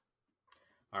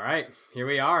All right, here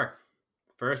we are.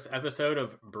 First episode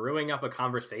of Brewing Up a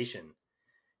Conversation.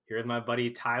 Here's my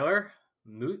buddy Tyler,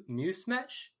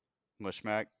 MUSEMECHE.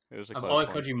 Mushmack. It was a I've close always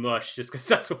one. called you Mush just because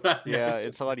that's what I've known. Yeah,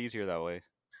 it's a lot easier that way.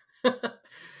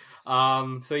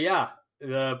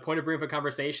 The point of Brewing Up a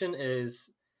Conversation is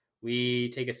we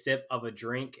take a sip of a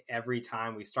drink every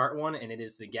time we start one, and it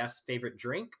is the guest's favorite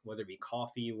drink, whether it be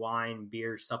coffee, wine,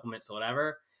 beer, supplements, or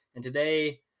whatever. And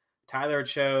today, Tyler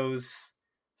chose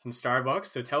some Starbucks.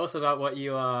 So tell us about what you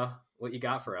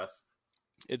got for us.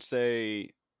 It's a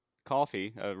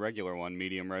coffee, a regular one,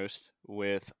 medium roast,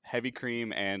 with heavy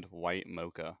cream and white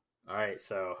mocha. All right,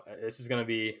 so this is going to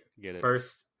be Get it?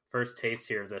 First taste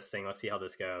here of this thing. Let's see how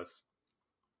this goes.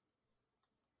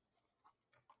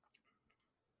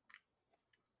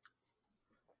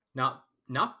 Not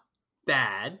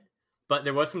bad, but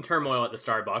there was some turmoil at the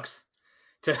Starbucks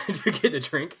to get the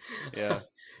drink. Yeah.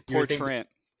 Poor Trent,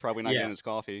 probably not getting his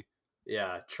coffee.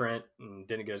 Yeah, Trent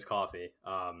didn't get his coffee.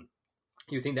 You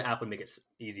would think the app would make it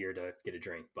easier to get a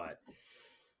drink, but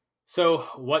so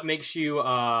what makes you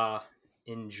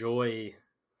enjoy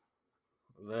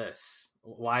this?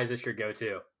 Why is this your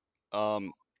go-to?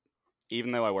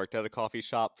 Even though I worked at a coffee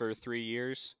shop for 3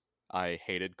 years, I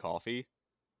hated coffee,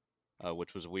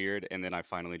 which was weird. And then I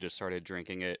finally just started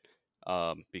drinking it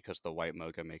because the white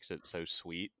mocha makes it so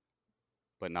sweet,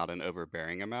 but not an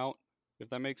overbearing amount, if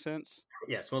that makes sense.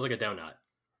 Yeah, it smells like a donut.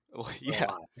 Well, yeah.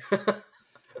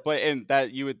 And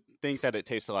that you would think that it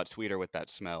tastes a lot sweeter with that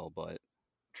smell, but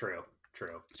True.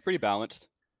 It's pretty balanced.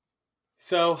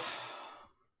 So,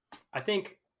 I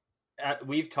think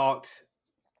we've talked.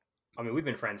 I mean, we've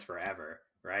been friends forever,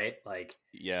 right? Like,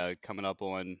 yeah, coming up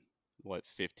on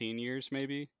 15 years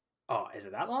maybe? Oh, is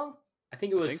it that long? I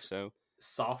think it was. I think so.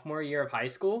 Sophomore year of high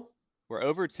school. We're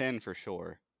over 10 for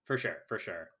sure. For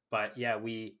sure. But yeah,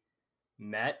 we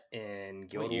met in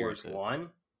Guild Wars 1.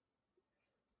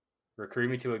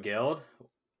 Recruited me to a guild.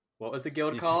 What was the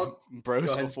guild called?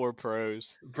 Bros Before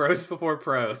Pros. Bros Before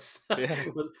Pros. Yeah.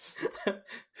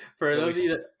 For those of you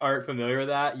that aren't familiar with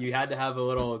that, you had to have a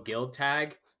little guild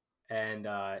tag, and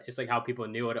it's like how people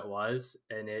knew what it was,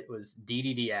 and it was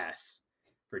DDDS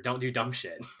for Don't Do Dumb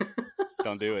Shit.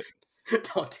 Don't do it.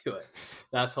 Don't do it.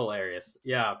 That's hilarious.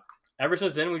 Yeah. Ever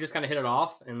since then, we just kind of hit it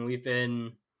off, and we've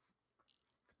been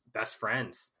best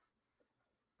friends.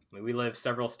 I mean, we live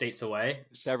several states away.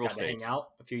 Got to hang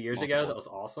out a few years ago. That was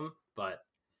awesome. But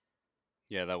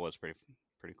yeah, that was pretty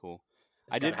cool.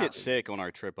 I did get sick on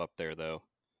our trip up there, though.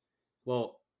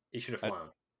 Well, you should have flown.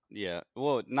 Yeah.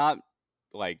 Well, not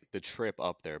like the trip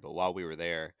up there, but while we were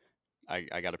there,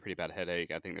 I got a pretty bad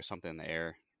headache. I think there's something in the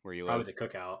air where you live. Probably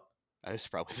the cookout. It's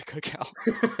probably the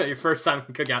cookout. Your first time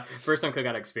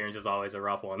cookout experience is always a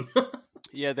rough one.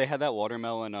 Yeah, they had that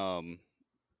watermelon.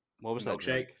 What was that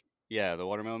drink? Milkshake? Yeah, the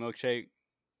watermelon milkshake.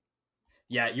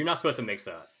 Yeah, you're not supposed to mix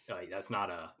that. Like, that's not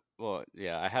a. Well,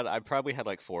 yeah, I probably had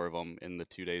like 4 of them in the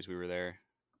 2 days we were there.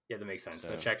 Yeah, that makes sense.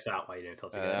 So it checks out why you didn't feel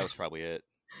too good. That was probably it.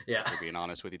 Yeah, for being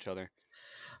honest with each other.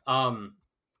 But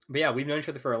yeah, we've known each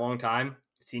other for a long time.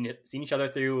 Seen each other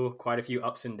through quite a few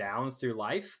ups and downs through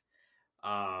life.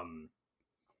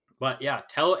 But yeah,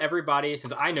 tell everybody,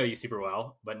 since I know you super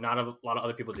well, but not a lot of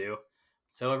other people do.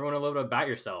 Tell everyone a little bit about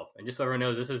yourself, and just so everyone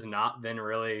knows, this has not been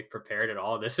really prepared at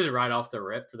all. This is right off the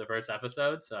rip for the first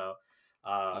episode. So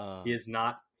he has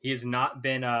not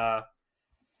been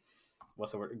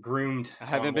what's the word, groomed. I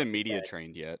haven't been media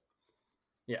trained yet.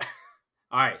 Yeah.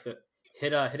 All right. So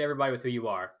hit everybody with who you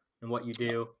are and what you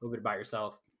do. A little bit about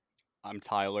yourself. I'm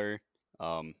Tyler.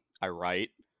 I write.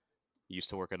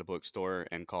 Used to work at a bookstore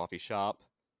and coffee shop.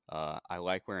 I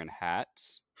like wearing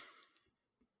hats.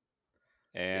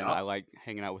 And I like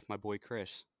hanging out with my boy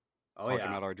Chris. Talking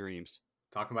about our dreams.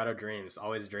 Talking about our dreams.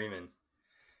 Always dreaming.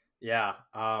 Yeah.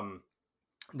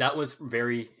 That was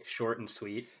very short and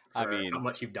sweet for how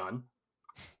much you've done.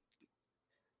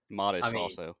 Modest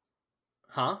also.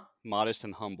 Huh? Modest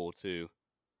and humble too.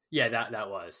 Yeah, that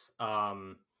was.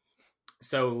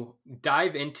 So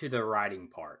dive into the writing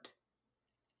part.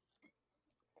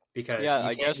 Because yeah,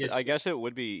 I guess it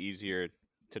would be easier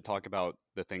to talk about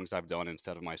the things I've done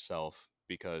instead of myself,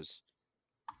 because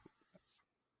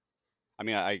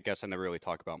I guess I never really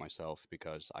talk about myself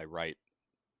because I write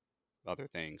other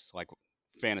things. Like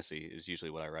fantasy is usually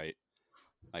what I write.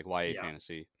 Like YA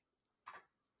fantasy.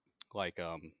 Like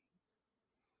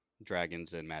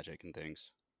dragons and magic and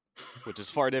things. Which is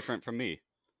far different from me.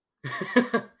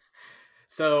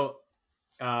 So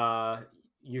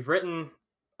you've written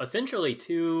essentially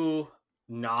 2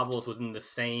 novels within the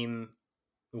same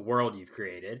world you've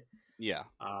created. Yeah.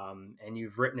 And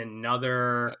you've written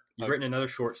another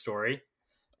short story.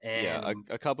 Yeah, And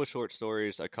a couple short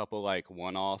stories, a couple like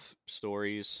one-off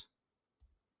stories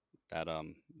that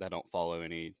don't follow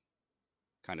any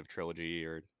kind of trilogy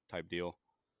or type deal.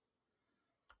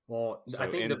 well, I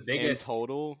So think the in biggest.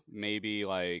 total, maybe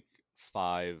like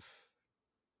 5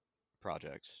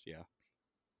 projects. Yeah.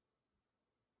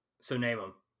 So name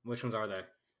them. Which ones are they?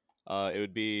 It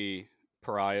would be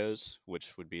Pariahs,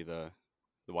 which would be the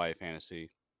YA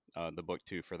fantasy, the book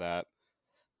 2 for that.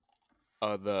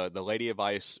 The Lady of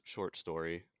Ice short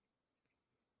story.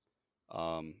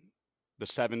 Um, the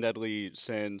Seven Deadly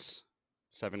Sins,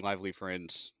 Seven Lively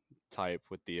Friends type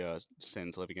with the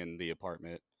sins living in the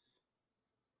apartment,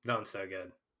 That one's so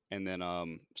good. and then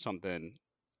something,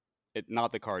 it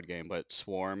not the card game, but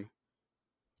Swarm,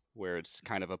 where it's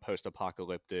kind of a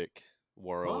post-apocalyptic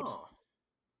world, Oh.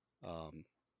 um,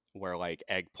 where like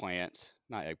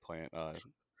not eggplant,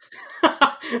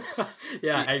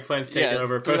 Yeah, eggplant's taking yeah,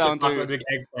 over threw that one through. post-apocalyptic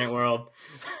eggplant world.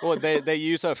 Well, they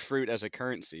use a fruit as a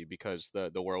currency because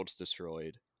the world's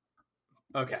destroyed,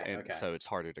 Okay, and okay, so it's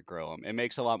harder to grow them. It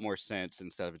makes a lot more sense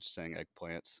instead of just saying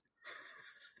eggplants.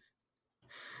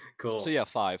 So cool. yeah,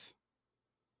 5.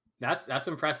 That's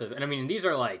impressive. And I mean, these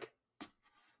are like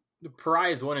the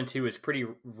Pariahs 1 and 2 is pretty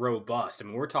robust. I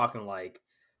mean, we're talking like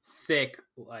thick,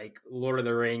 like Lord of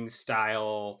the Rings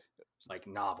style, like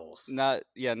novels. Not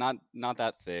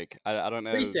that thick. I don't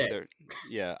Pretty know thick. their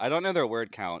I don't know their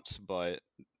word counts, but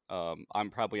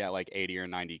I'm probably at like 80 or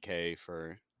 90K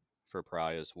for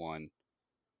Pariah's 1.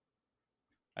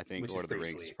 I think Which is Lord of the pretty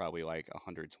Rings is sweet. probably like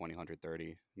 120,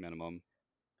 130 minimum.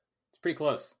 It's pretty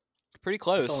close. Pretty It's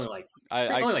close. only like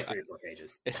I only like 3 or 4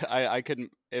 pages. I could,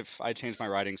 if I changed my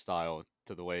writing style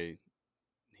to the way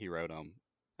he wrote them,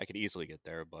 I could easily get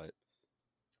there, but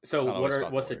it's So not always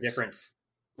about the what's the words. difference?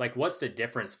 Like, what's the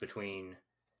difference between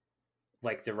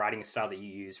like the writing style that you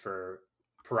use for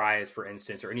Pariahs, for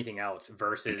instance, or anything else,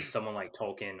 versus someone like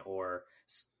Tolkien or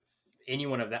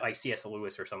anyone of that, like C.S.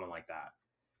 Lewis or someone like that?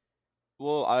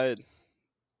 Well,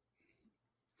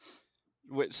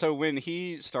 so when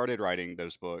he started writing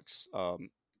those books,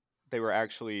 they were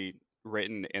actually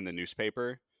written in the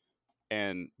newspaper,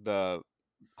 and the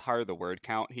higher the word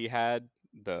count he had,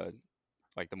 the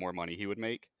the more money he would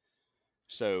make.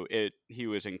 So it he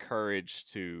was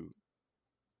encouraged to,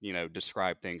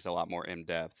 describe things a lot more in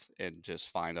depth and just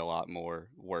find a lot more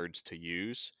words to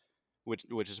use,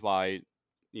 which is why,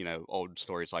 old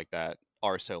stories like that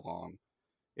are so long.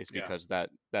 It's Yeah, because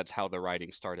that's how the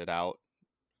writing started out,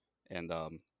 and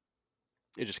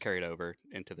it just carried over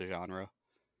into the genre.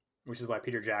 which is why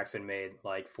Peter Jackson made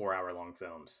like 4 hour long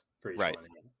films for each Right. one.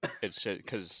 It's just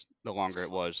because the longer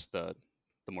it was, the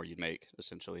more you'd make,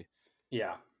 essentially.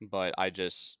 Yeah, But I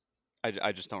just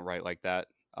don't write like that.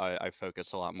 I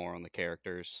focus a lot more on the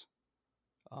characters,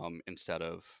 instead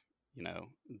of, you know,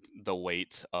 the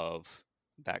weight of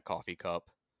that coffee cup.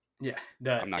 yeah,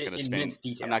 the immense I'm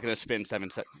detail. not gonna spend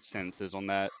sentences on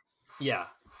that. Yeah,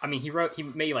 I mean, he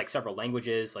made like several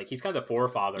languages. Like he's kind of the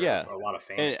forefather of Yeah, a lot of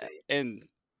and fantasy. and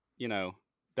you know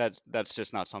that's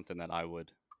just not something that I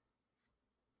would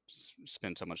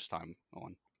spend so much time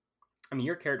on. I mean,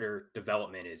 your character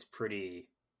development is pretty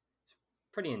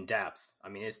in depth. I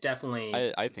mean, it's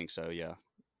definitely I think so. Yeah,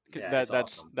 yeah, it's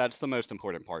awesome. that's the most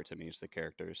important part to me is the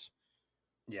characters.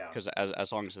 Yeah, Because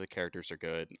as long as the characters are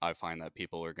good, I find that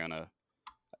people are gonna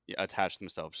attach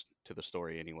themselves to the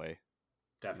story anyway.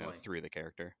 definitely. Through the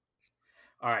character.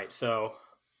 All right, so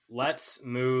let's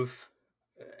move.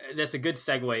 That's a good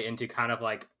segue into kind of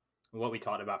like what we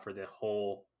talked about for the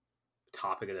whole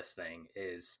topic of this thing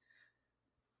is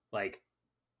like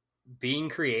being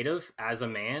creative as a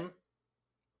man,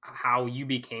 how you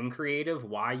became creative,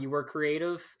 why you were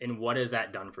creative, and what has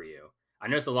that done for you. I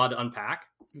know it's a lot to unpack,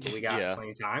 but we got Yeah,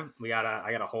 plenty of time. I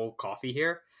got a whole coffee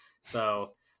here,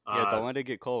 so yeah. Don't let it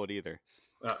get cold either.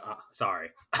 sorry.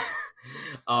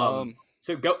 Um,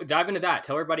 So go dive into that.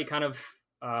 Tell everybody kind of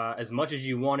as much as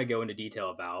you want to go into detail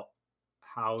about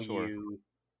how sure. you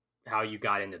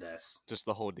got into this. Just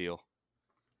the whole deal.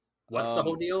 What's the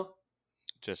whole Um, deal?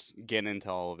 just getting into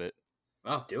all of it.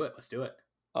 Oh, do it. Let's do it.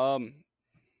 Um,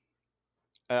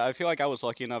 I feel like I was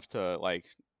lucky enough to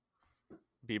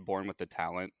be born with the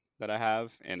talent that I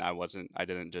have, and I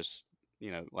didn't just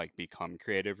become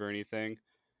creative or anything.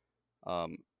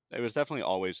 Um, it was definitely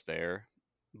always there,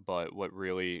 but what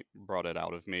really brought it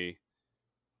out of me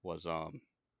was a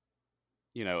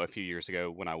few years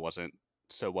ago when I wasn't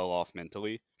so well off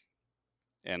mentally,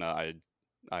 and I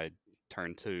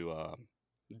turned to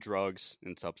drugs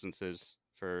and substances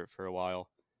for a while,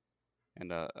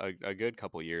 and a good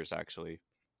couple years actually,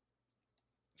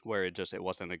 where it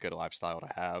wasn't a good lifestyle to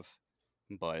have,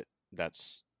 but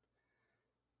that's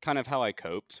kind of how I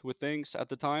coped with things at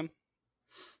the time.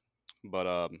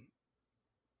 But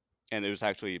and it was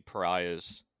actually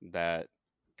pariahs that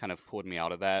kind of pulled me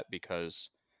out of that because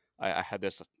I had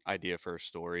this idea for a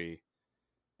story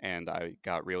and I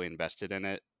got really invested in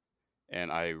it,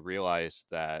 and I realized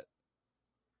that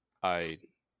I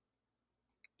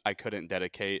I couldn't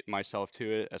dedicate myself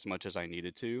to it as much as I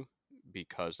needed to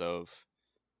because of,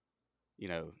 you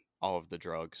know, all of the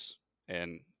drugs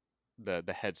and the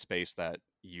headspace that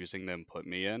using them put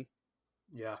me in.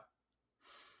 Yeah.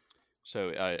 So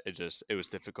it was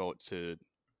difficult to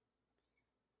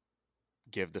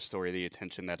give the story the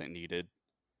attention that it needed,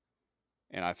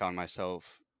 and I found myself,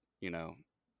 you know,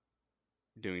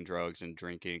 doing drugs and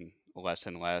drinking less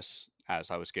and less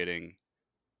as I was getting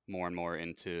more and more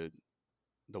into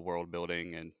the world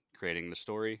building and creating the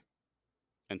story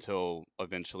until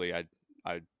eventually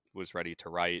I was ready to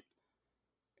write,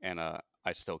 and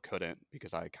I still couldn't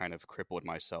because I kind of crippled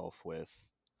myself with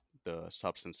the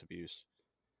substance abuse.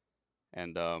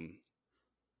 And I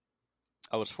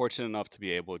was fortunate enough to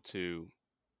be able to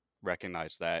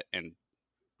recognize that and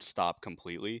stop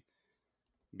completely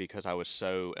because I was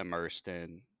so immersed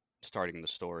in starting the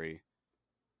story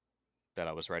that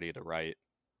I was ready to write.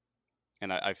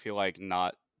 And I feel like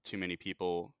not too many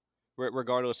people,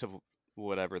 regardless of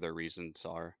whatever their reasons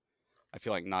are, I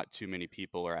feel like not too many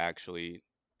people are actually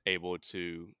able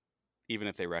to, even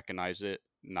if they recognize it,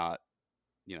 not,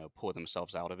 you know, pull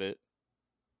themselves out of it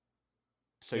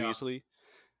so Yeah. easily.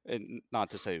 And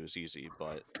not to say it was easy,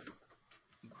 but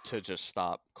to just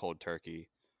stop cold turkey.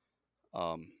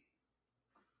 Um,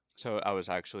 so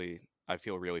I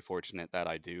feel really fortunate that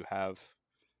I do have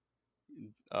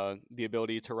the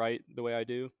ability to write the way I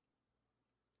do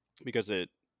because it,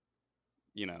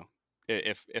 you know,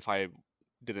 if I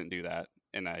didn't do that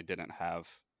and I didn't have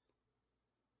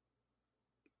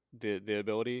the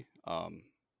ability,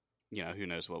 you know, who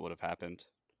knows what would have happened.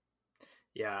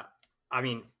 Yeah. I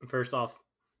mean, first off,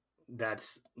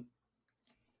 that's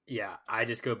yeah. I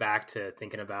just go back to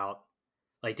thinking about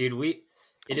like, dude,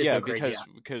 it is Yeah, so crazy.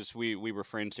 because we were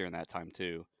friends during that time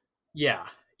too. Yeah,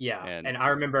 yeah. And And I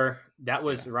remember that yeah.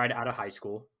 was right out of high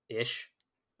school ish.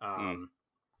 Mm,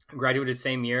 Graduated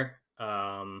same year.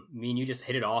 Me and you just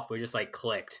hit it off. We just like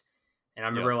clicked. And I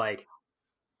yep. remember like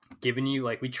giving you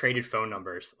like we traded phone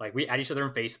numbers. Like we add each other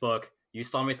on Facebook. You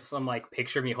saw me with some like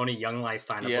picture of me holding a Young Life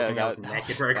sign up, Yeah, looking like I was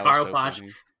naked for a that was car so wash.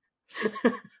 funny.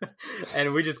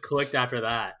 And we just clicked after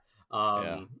that.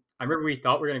 Yeah. I remember we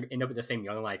thought we were going to end up at the same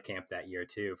Young Life camp that year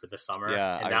too for the summer,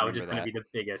 Yeah, I and that was remember just going to that. be the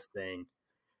biggest thing.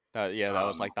 That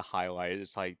was Um, like the highlight.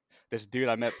 It's like this dude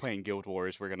I met playing Guild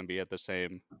Wars, we're gonna be at the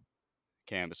same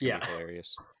camp. It's gonna yeah, be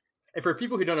hilarious. and for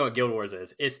people who don't know what Guild Wars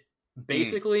is, it's Mm,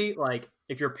 basically like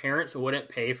if your parents wouldn't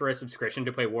pay for a subscription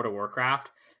to play World of Warcraft,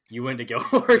 you went to Guild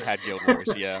you Wars. had Guild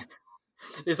Wars, yeah.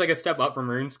 It's like a step up from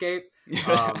RuneScape.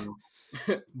 Um,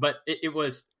 but it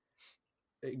was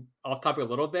off topic a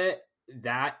little bit.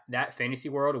 That fantasy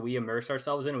world we immersed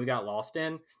ourselves in, we got lost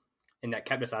in, and that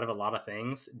kept us out of a lot of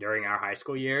things during our high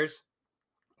school years.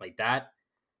 Like that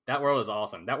world is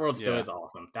awesome. That world still Yeah. is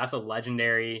awesome. That's a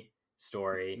legendary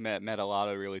story. Met a lot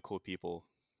of really cool people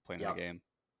playing that Yep. game.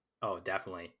 Oh,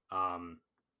 definitely.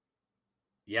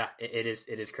 Yeah, it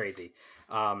is crazy.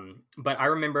 But I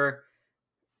remember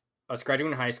I was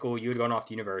graduating high school. You had gone off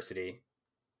to university,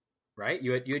 right?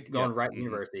 You had Yep. gone right to Hmm.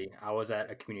 university. I was at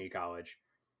a community college,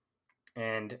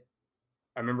 and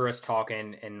I remember us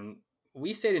talking, and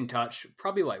we stayed in touch.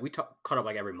 Probably like caught up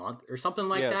like every month or something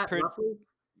like Yeah, that, roughly.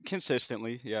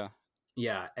 consistently, yeah.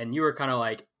 Yeah, and you were kind of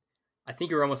like, I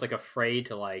think you were almost like afraid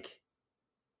to like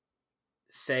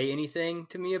say anything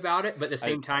to me about it, but at the I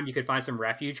same time, you could find some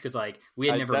refuge because like we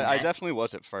had never I met. definitely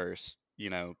was at first, you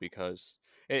know, because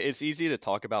it's easy to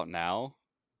talk about now,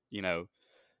 you know,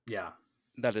 Yeah,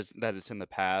 that is in the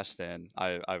past, and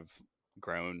I've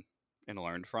grown and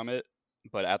learned from it.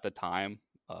 But at the time,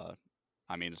 uh,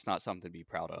 I mean, it's not something to be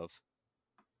proud of.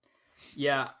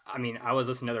 yeah. I mean, I was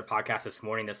listening to another podcast this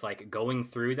morning that's like going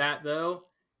through that though.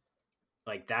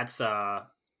 Like that's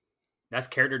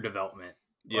character development.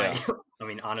 Like, Yeah, I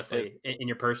mean, it, honestly, in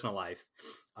your personal life.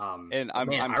 and But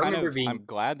man, I'm I kind remember of being I'm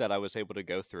glad that I was able to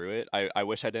go through it. I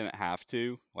wish I didn't have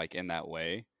to like in that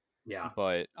way, yeah.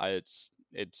 but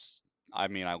it's I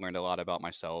mean, I learned a lot about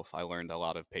myself. I learned a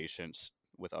lot of patience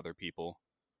with other people.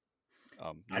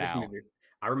 I just Now, remember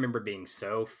I remember being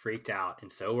so freaked out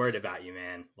and so worried about you,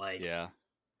 man. Like, yeah,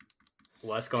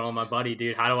 what's going on, with my buddy,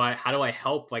 dude? How do I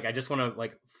help? Like, I just want to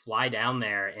like fly down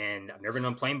there, and I've never been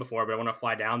on a plane before, but I want to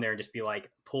fly down there and just be like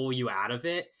pull you out of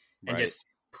it and right. just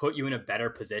put you in a better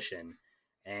position.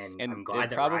 And And I'm it glad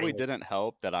that probably writing was didn't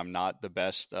help that I'm not the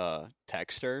best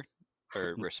texter.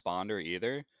 or responder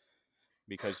either,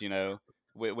 because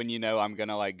when I'm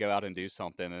gonna like go out and do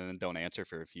something and then don't answer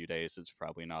for a few days, it's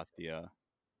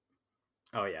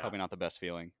Oh yeah. probably not the best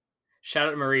feeling. Shout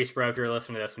out to Maurice, bro, if you're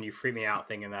listening to this, when you freaked me out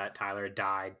thinking that Tyler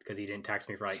died because he didn't text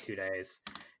me for like 2 days.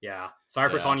 Yeah. Sorry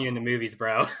for Yeah. calling you in the movies,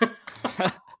 bro.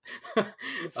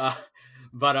 uh,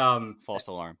 but False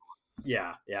alarm.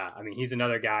 yeah. I mean, he's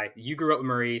another guy. You grew up with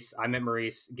Maurice. I met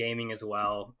Maurice gaming as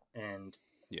well, and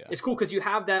Yeah. it's cool because you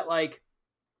have that like.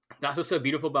 That's what's so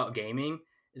beautiful about gaming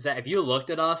is that if you looked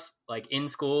at us like in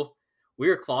school, we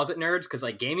were closet nerds because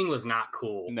like gaming was not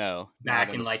cool No, not back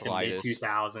in in the like the mid slightest.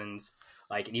 2000s,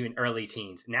 like and even early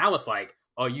teens. Now it's like,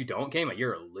 oh, you don't game, like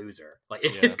you're a loser. Like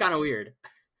it's Yeah. kind of weird.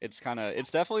 It's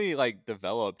definitely like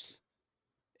developed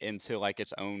into like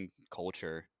its own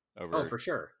culture Oh, over for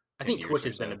sure. I 10 think years Twitch or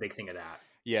has been a so. big thing of that.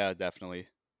 Yeah, definitely.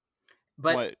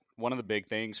 But One of the big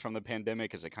things from the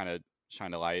pandemic is it kind of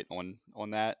shined a light on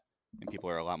that, and people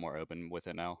are a lot more open with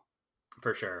it now.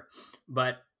 for sure.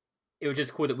 But it was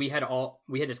just cool that we had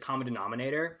this common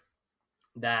denominator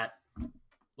that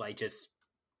like just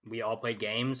we all played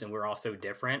games and we're all so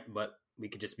different, but we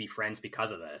could just be friends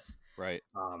because of this. Right.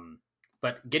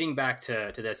 But getting back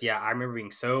to this, yeah, I remember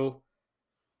being so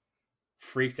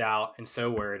freaked out and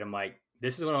so worried. I'm like,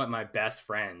 this is one of my best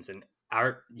friends, and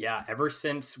ever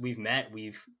since we've met,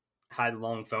 we've had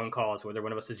long phone calls, whether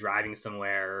one of us is driving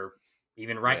somewhere, or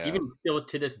Yeah. even still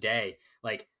to this day,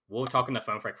 like we'll talk on the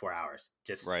phone for like 4 hours,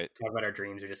 just Right. talk about our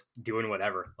dreams or just doing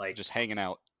whatever, like Just hanging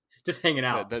out just hanging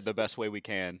out. the best way we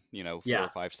can, 4 Yeah, or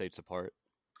 5 states apart.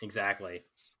 exactly.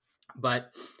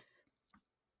 But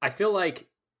I feel like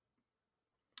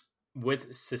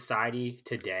with society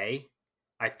today,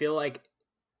 I feel like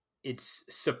it's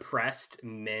suppressed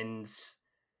men's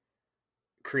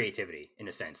creativity in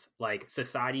a sense. Like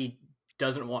society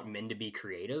doesn't want men to be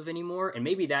creative anymore, and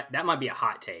maybe that might be a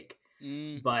hot take,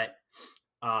 Mm, but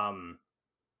um,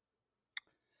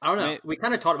 I don't know. may- We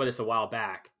kind of talked about this a while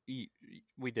back.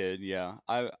 we did, yeah.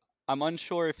 I'm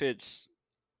unsure if it's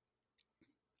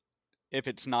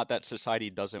not that society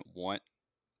doesn't want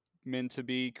men to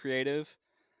be creative.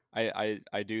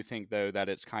 I do think though that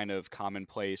it's kind of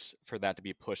commonplace for that to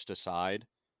be pushed aside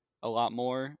a lot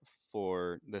more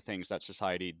for the things that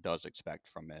society does expect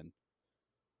from men.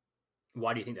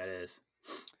 Why do you think that is?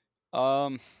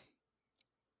 Um,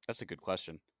 that's a good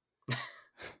question.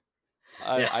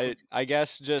 Yeah. I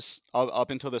guess just up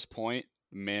until this point,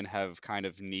 men have kind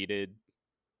of needed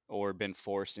or been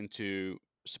forced into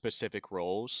specific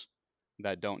roles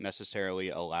that don't necessarily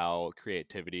allow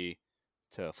creativity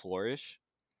to flourish.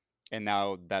 And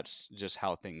now that's just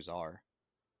how things are.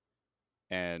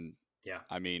 And Yeah.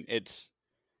 I mean, it's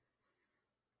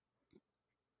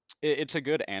a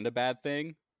good and a bad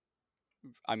thing.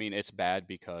 I mean, it's bad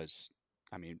because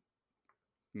I mean,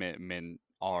 men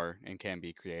are and can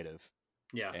be creative,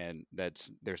 Yeah. and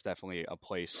there's definitely a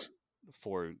place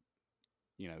for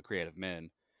creative men,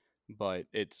 but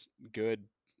it's good,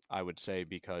 I would say,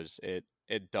 because it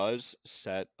does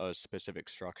set a specific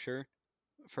structure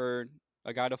for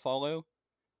a guy to follow.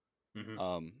 Hmm.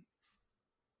 Um,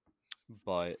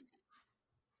 but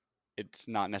it's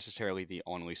not necessarily the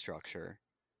only structure,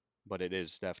 but it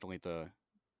is definitely the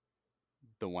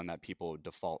one that people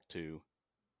default to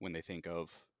when they think of,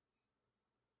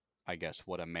 I guess,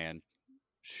 what a man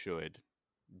should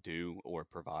do or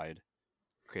provide.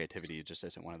 Creativity just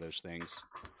isn't one of those things.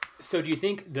 So do you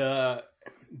think the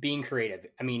being creative?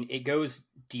 I mean, it goes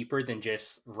deeper than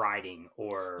just writing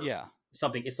or Yeah,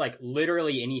 something. It's like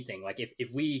literally anything. Like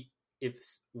if we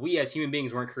as human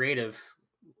beings weren't creative,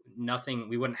 nothing.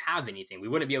 We wouldn't have anything. We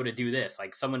wouldn't be able to do this.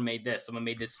 Like someone made this. Someone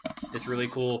made this really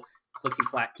cool clicky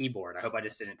clack keyboard. I hope I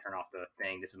just didn't turn off the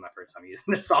thing. This is my first time using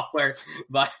this software,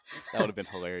 but that would have been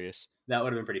hilarious. that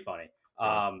would have been pretty funny.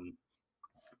 Yeah.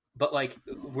 But like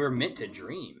we're meant to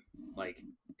dream. Like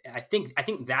I think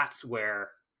that's where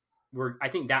I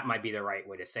think that might be the right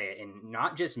way to say it. And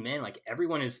not just men, like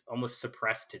everyone is almost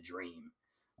suppressed to dream.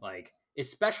 Like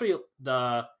especially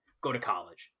the go to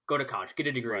college, get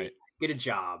a degree, Right. get a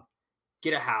job,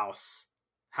 get a house,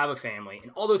 have a family,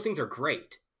 and all those things are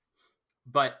great.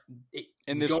 But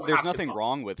And you don't there's have to nothing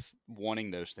wrong with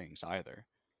wanting those things either.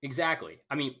 exactly.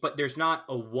 I mean, but there's not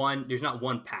one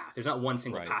path. There's not one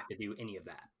single Right. path to do any of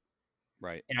that.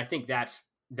 Right. And I think that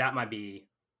might be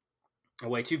a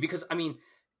way too, because I mean,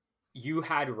 you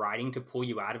had writing to pull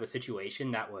you out of a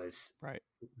situation that was Right.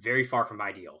 very far from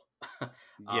ideal.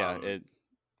 Yeah, it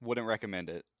wouldn't recommend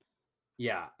it.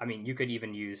 Yeah, I mean, you could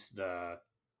even use the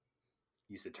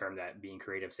term that being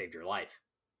creative saved your life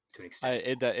to an extent.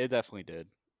 It definitely did.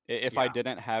 If I Yeah,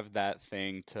 didn't have that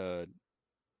thing to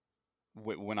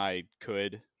when I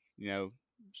could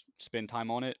spend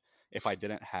time on it. If I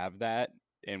didn't have that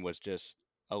and was just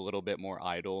a little bit more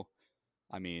idle,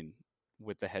 I mean,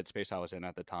 with the headspace I was in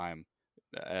at the time,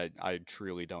 I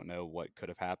truly don't know what could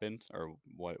have happened or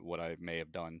what I may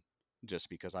have done just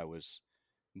because I was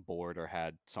bored or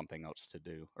had something else to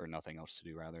do or nothing else to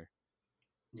do rather.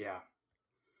 Yeah.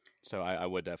 So I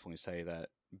would definitely say that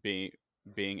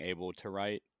being able to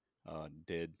write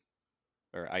did,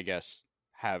 or I guess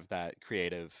have that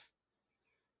creative,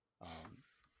 um,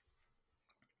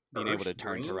 being able Urge, to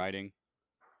turn to dream. writing,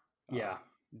 uh, Yeah.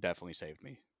 definitely saved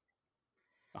me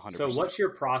a hundred So percent. what's your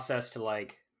process to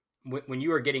like when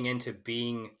you are getting into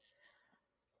being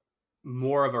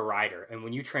more of a writer and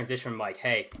when you transition from like,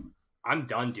 hey, I'm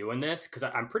done doing this because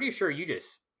I'm pretty sure you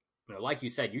just, like you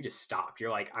said, you just stopped.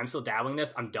 You're like, I'm still dabbling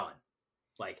this. I'm done.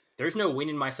 Like, there's no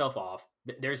weaning myself off.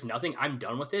 There's nothing. I'm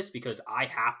done with this because I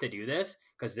have to do this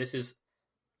because this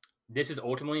is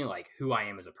ultimately like who I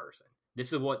am as a person.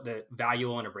 This is what the value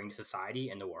I want to bring to society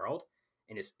and the world,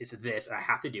 and it's this. And I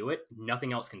have to do it.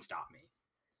 Nothing else can stop me.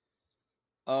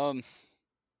 Um,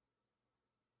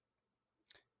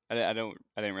 I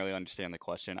didn't really understand the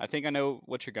question. I think I know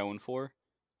what you're going for.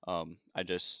 I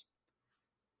just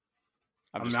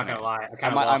I'm I'm just not gonna gonna lie. I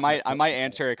kind of lost my I might question.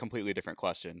 answer a completely different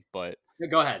question, but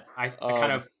Go ahead. I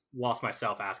kind um, of lost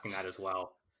myself asking that as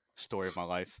well. story of my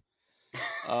life.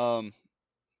 Um,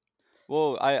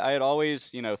 well, I had always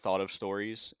thought of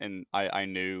stories, and I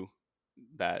knew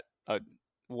that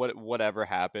whatever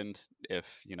happened, if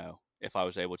if I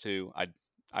was able to,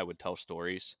 I would tell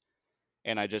stories,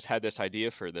 and I just had this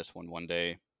idea for this one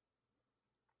day,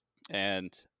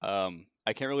 and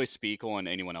I can't really speak on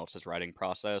anyone else's writing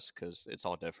process because it's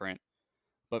all different.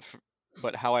 But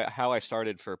but how I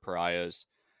started for Pariahs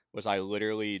was I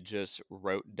literally just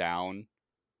wrote down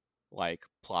like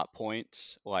plot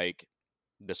points, like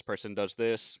this person does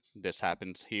this, this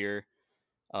happens here,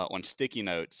 on sticky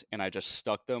notes, and I just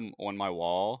stuck them on my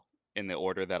wall in the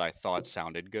order that I thought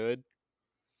sounded good.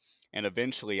 And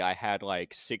eventually I had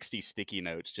like 60 sticky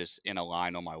notes just in a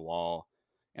line on my wall,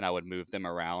 and I would move them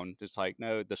around. It's like,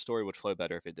 no, the story would flow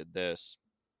better if it did this.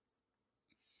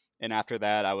 And after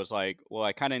that, I was like, well,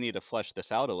 I kind of need to flesh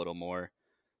this out a little more.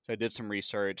 So I did some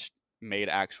research, made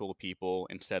actual people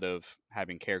instead of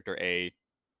having character A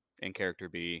and character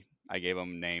B. I gave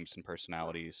them names and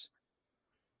personalities.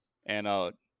 And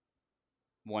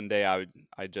one day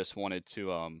I just wanted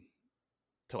to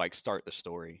like start the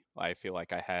story. I feel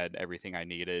like I had everything I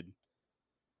needed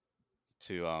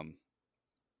to um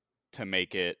to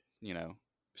make it,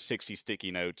 60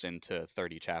 sticky notes into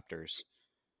 30 chapters.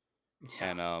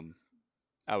 Yeah. And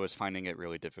I was finding it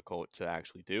really difficult to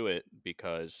actually do it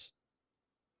because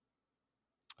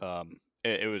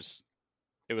it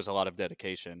was a lot of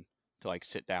dedication to like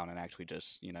sit down and actually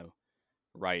just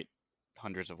write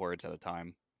hundreds of words at a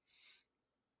time.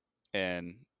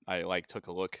 And I like took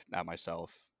a look at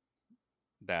myself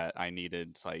that I needed.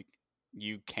 It's like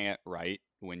you can't write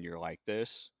when you're like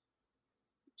this,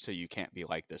 so you can't be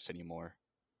like this anymore.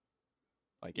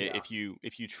 Like Yeah.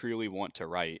 if you truly want to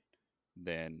write,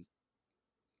 then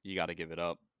you got to give it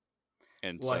up.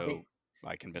 And Well, I so think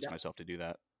I convinced that myself to do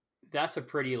that. that's a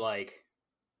pretty like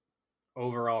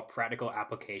overall practical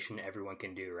application everyone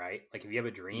can do, right? Like if you have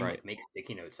a dream, Right. like make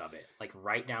sticky notes of it. Like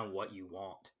write down what you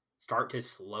want. Start to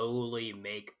slowly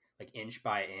make like inch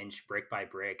by inch, brick by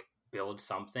brick, build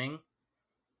something.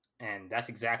 And that's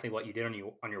exactly what you did on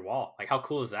your wall. Like how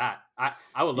cool is that?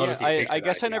 I would love to Yeah, see a picture I of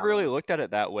that guess if I you have never really one. looked at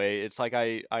it that way. It's like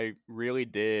I really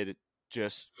did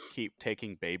just keep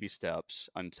taking baby steps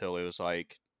until I was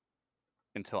like,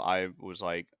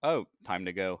 "Oh, time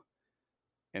to go."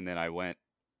 And then I went,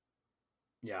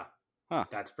 Yeah, "Huh.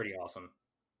 that's pretty awesome.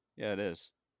 Yeah, it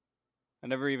is." I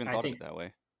never even And thought of it that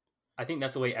way. I think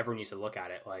that's the way everyone needs to look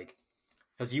at it. Like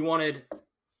because you wanted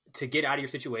to get out of your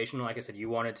situation, like I said, you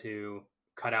wanted to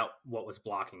cut out what was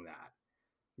blocking that.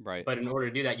 Right. But in order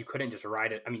to do that, you couldn't just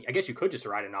write it. I mean, I guess you could just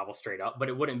write a novel straight up, but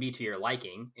it wouldn't be to your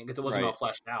liking because it wasn't all Right.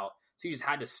 fleshed out. So you just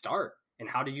had to start. And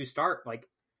how did you start? Like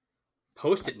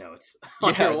post-it notes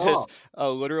on Yeah, your just wall. a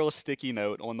literal sticky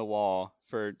note on the wall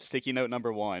for sticky note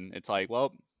number 1. It's like,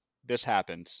 well, this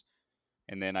happens.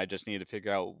 And then I just needed to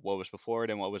figure out what was before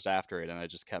it and what was after it. And I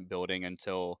just kept building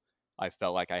until I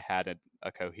felt like I had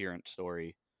a coherent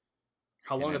story.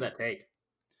 How And long did then that take?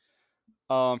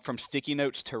 from sticky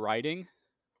notes to writing,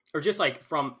 Or just like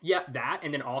from that,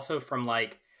 and then also from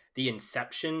like the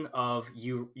inception of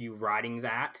you writing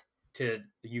that to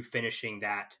you finishing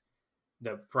that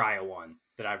the prior one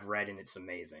that I've read and it's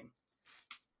amazing.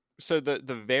 so the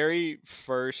very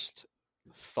first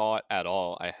thought at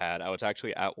all I had, I was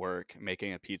actually at work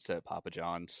making a pizza at Papa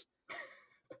John's.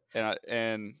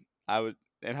 And I would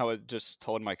and I would just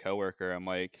told my coworker, I'm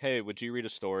like, hey, would you read a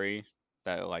story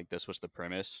that like this was the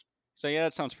premise? So yeah,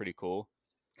 that sounds pretty cool.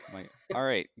 I'm like, all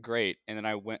right, great. And then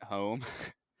I went home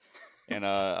and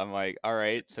I'm like, all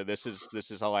right, so this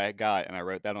is all I got, and I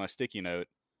wrote that on a sticky note.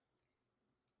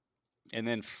 And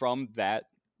then from that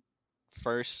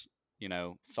first,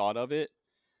 thought of it,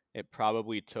 it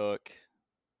probably took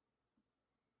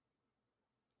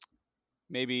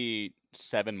maybe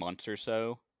 7 months or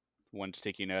so, one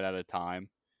sticky note at a time.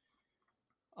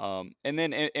 And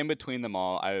then in between them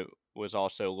all, I was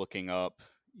also looking up,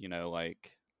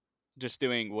 like just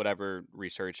doing whatever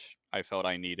research I felt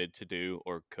I needed to do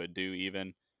or could do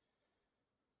even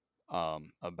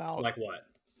about Like what?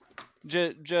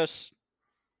 just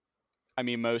I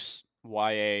mean most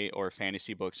YA or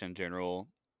fantasy books in general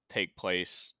take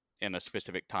place in a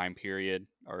specific time period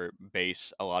or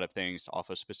base a lot of things off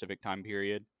a specific time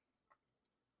period.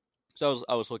 So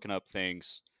I was looking up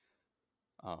things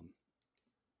um,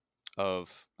 of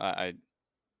I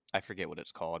forget what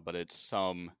it's called, but it's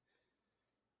some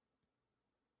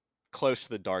close to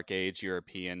the Dark Age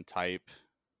European type.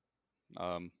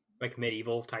 Um, Like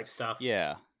medieval type stuff?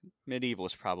 yeah, medieval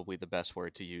is probably the best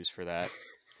word to use for that.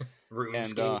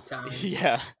 And RuneScape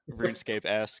yeah, times. RuneScape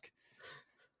esque.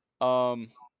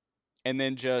 Um, and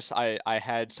then just I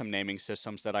had some naming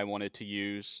systems that I wanted to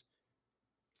use.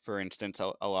 For instance,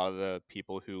 a lot of the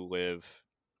people who live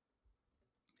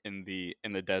in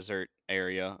the desert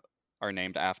area are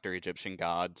named after Egyptian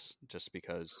gods, just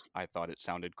because I thought it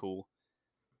sounded cool.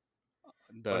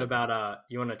 What The about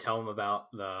you want to tell them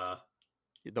about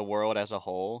the world as a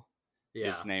whole is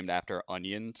yeah. named after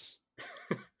onions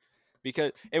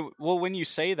because well, when you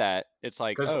say that, it's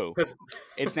like, Cuz oh, cuz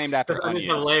it's named after onions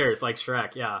have onions. layers like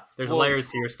Shrek. Yeah. There's Well, layers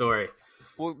to your story.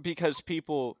 well, because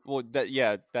people, well,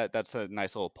 that's a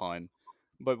nice little pun.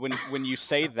 But when you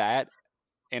say that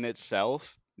in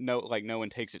itself, no one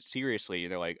takes it seriously.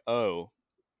 They're like, oh,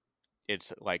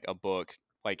 it's like a book,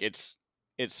 like it's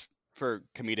for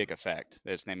comedic effect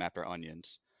that it's named after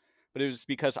onions. But it was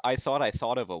because I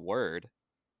thought of a word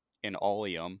in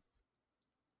oleum,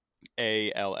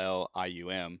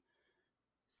 Allium.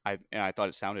 And I thought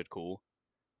it sounded cool,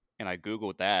 and I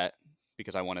googled that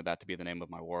because I wanted that to be the name of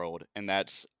my world, and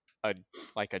that's a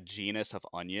like a genus of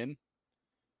onion,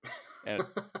 and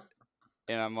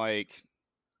I'm like,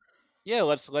 yeah,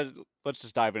 let's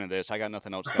just dive into this. I got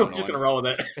nothing else I'm going just on, going to roll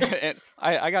with it. and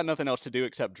I got nothing else to do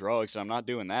except drugs, and I'm not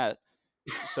doing that.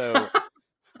 So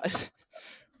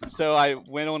so I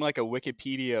went on like a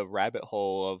Wikipedia rabbit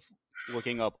hole of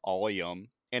looking up oleum,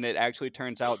 and it actually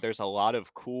turns out there's a lot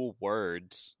of cool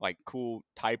words, like cool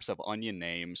types of onion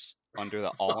names under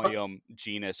the oleum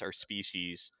genus or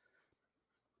species,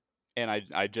 and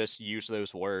I just use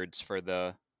those words for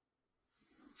the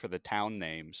town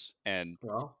names, and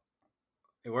Well,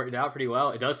 it worked out pretty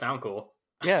well. It does sound cool.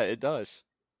 yeah, it does.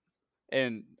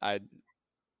 And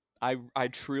I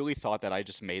truly thought that I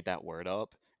just made that word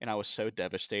up, and I was so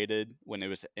devastated when it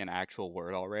was an actual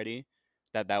word already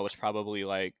that was probably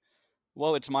like,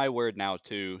 well, it's my word now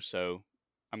too, so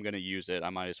I'm gonna use it. I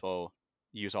might as well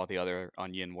use all the other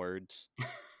onion words.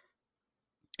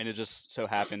 And it just so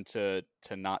happened to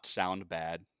not sound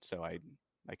bad, so I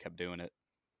kept doing it.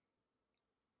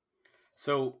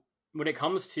 So when it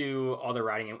comes to all the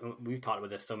writing, and we've talked about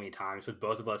this so many times with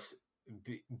both of us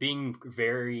being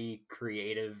very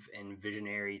creative and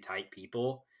visionary type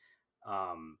people,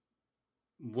 um,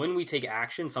 when we take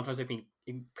action, sometimes it can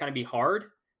kind of be hard.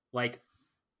 Like,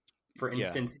 for Yeah,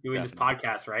 instance, doing this definitely.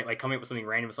 podcast, right? Like coming up with something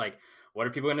random. It's like, what are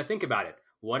people going to think about it?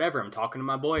 Whatever. I'm talking to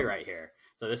my boy right here.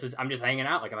 So I'm just hanging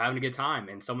out. Like I'm having a good time,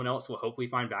 and someone else will hopefully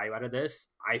find value out of this.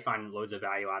 I find loads of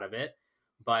value out of it.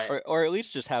 But Or at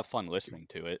least just have fun listening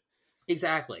to it,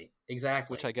 exactly,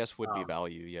 which I exactly. guess would be Um,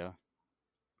 value, yeah.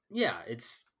 yeah,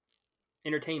 it's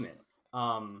entertainment.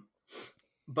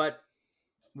 But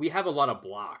we have a lot of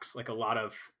blocks, like a lot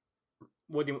of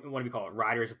what do we call it?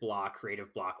 Writer's block,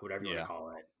 creative block, whatever you want Yeah, to call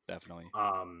it. definitely.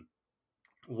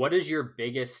 What is your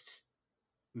biggest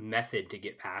method to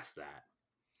get past that?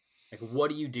 Like, what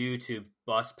do you do to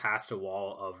bust past a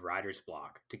wall of writer's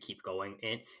block to keep going?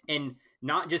 And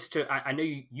not just to, I know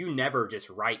you never just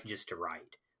to write.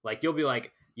 Like, you'll be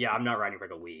like, yeah, I'm not writing for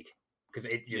like a week because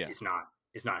Yeah, it's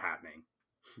not happening.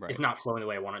 It's right. not flowing the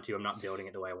way I want it to. I'm not building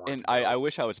it the way I want it And to I build.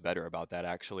 wish I was better about that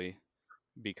actually,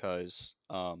 because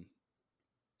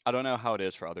I don't know how it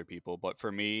is for other people, but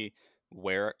for me,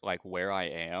 where I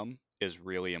am is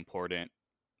really important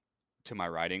to my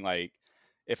writing. Like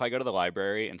if I go to the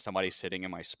library and somebody's sitting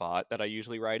in my spot that I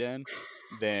usually write in,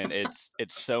 then it's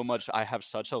so much I have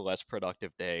such a less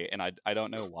productive day, and I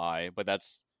don't know why, but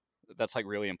that's like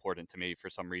really important to me for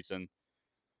some reason.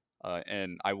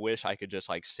 And I wish I could just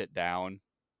like sit down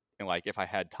and like if I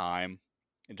had time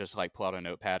and just like pull out a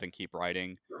notepad and keep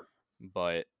writing,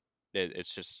 but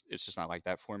it's just not like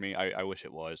that for me. I wish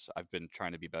it was. I've been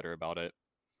trying to be better about it.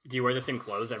 Do you wear the same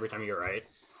clothes every time you write?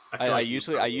 I I, feel I like you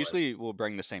usually I probably would. usually will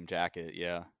bring the same jacket,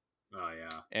 yeah. Oh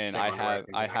yeah, And same I underwear, have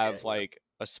same I jacket. have like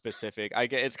a specific I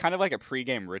get it's kind of like a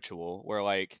pregame ritual where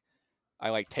like I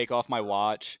like take off my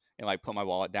watch and like put my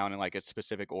wallet down in like a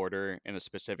specific order in a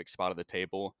specific spot of the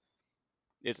table.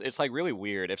 It's like really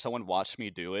weird if someone watched me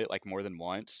do it like more than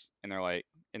once and they're like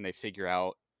and they figure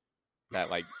out that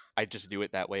like I just do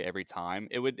it that way every time.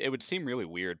 It would seem really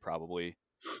weird probably.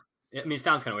 I mean, it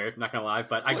sounds kind of weird. Not gonna lie,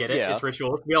 but I Well, get it. yeah, It's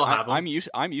rituals. We all have them.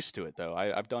 I'm used to it though.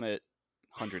 I've done it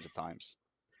hundreds of times.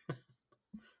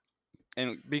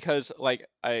 And because like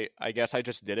I guess I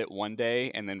just did it one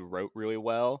day and then wrote really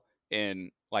well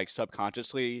and like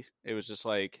subconsciously it was just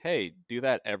like, hey, do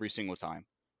that every single time.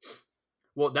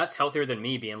 Well, that's healthier than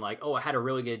me being like, "Oh, I had a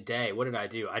really good day. What did I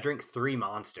do? I drank 3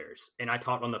 Monsters, and I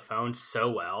talked on the phone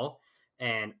so well,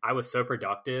 and I was so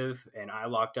productive, and I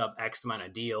locked up X amount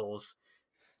of deals."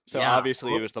 So Yeah,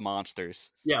 obviously it was the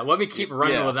monsters. yeah. Let me keep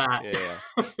running with Yeah, that. yeah,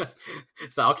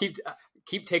 So I'll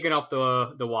keep taking off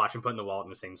the watch and putting the wallet in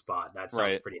the same spot. That sounds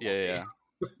right. pretty Yeah, healthy.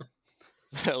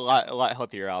 yeah. A lot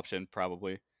healthier option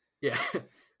probably. Yeah,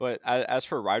 But as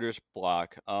for writer's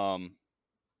block,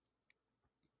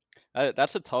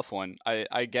 that's a tough one.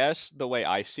 I guess the way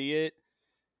I see it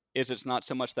is it's not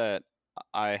so much that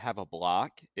I have a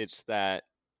block, it's that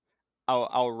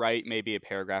I'll write maybe a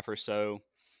paragraph or so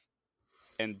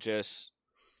and just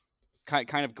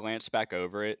kind of glance back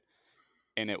over it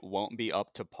and it won't be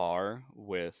up to par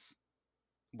with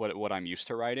what I'm used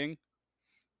to writing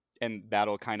and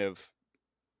that'll kind of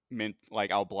meant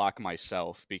like I'll block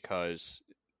myself because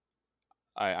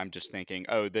I'm just thinking,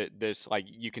 oh, this like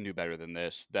you can do better than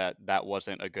this. That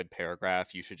wasn't a good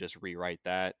paragraph. You should just rewrite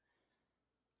that.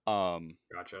 Um,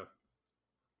 gotcha.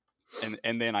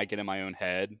 and then I get in my own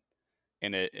head,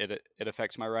 and it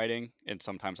affects my writing. And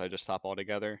sometimes I just stop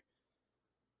altogether.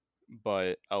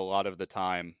 But a lot of the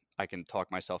time, I can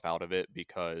talk myself out of it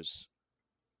because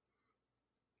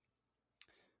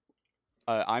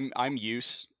I'm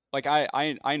used. Like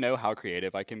I know how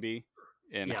creative I can be,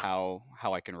 and Yeah, how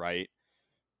I can write,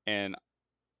 and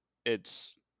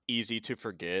it's easy to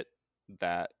forget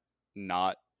that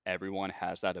not everyone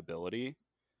has that ability.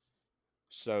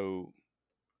 So,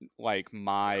 like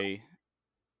my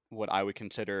what I would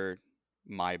consider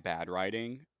my bad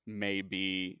writing may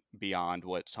be beyond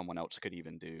what someone else could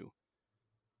even do.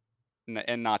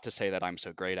 And not to say that I'm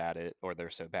so great at it or they're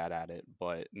so bad at it,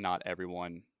 but not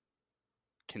everyone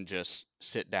can just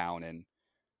sit down and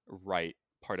write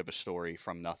part of a story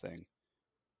from nothing.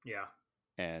 yeah.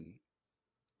 And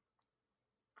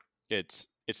it's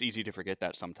easy to forget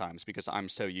that sometimes because I'm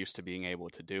so used to being able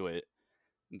to do it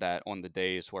that on the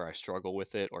days where I struggle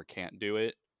with it or can't do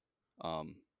it,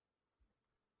 um,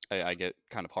 I get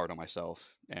kind of hard on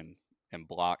myself and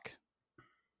block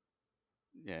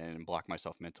and block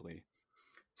myself mentally.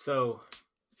 So,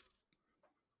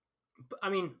 I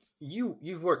mean,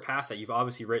 you've worked past that. You've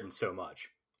obviously written so much,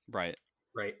 Right.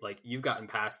 right? Like you've gotten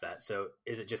past that. So,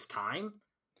 is it just time?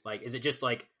 Like, is it just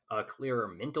like a clearer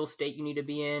mental state you need to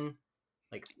be in?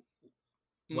 Like,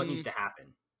 what needs Mm, to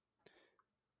happen?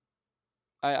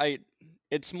 I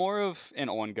it's more of an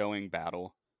ongoing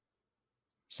battle.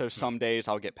 So Hmm. some days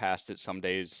I'll get past it, some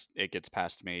days it gets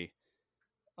past me.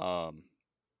 Um,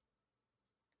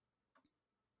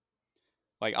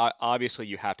 like obviously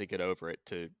you have to get over it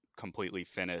to completely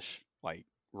finish like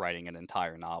writing an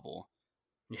entire novel.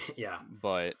 Yeah,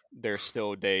 But there's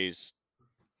still days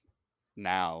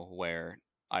now where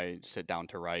I sit down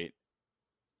to write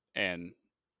and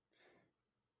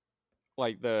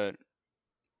like the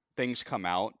things come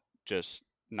out just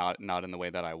not in the way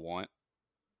that I want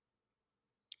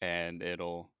and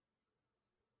it'll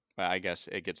I guess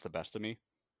it gets the best of me.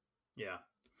 yeah.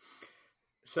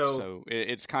 So, So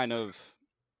it's kind of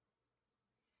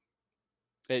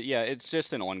yeah, it's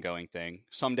just an ongoing thing.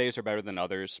 Some days are better than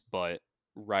others, but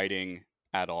writing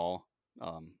at all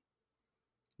um,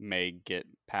 may get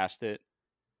past it.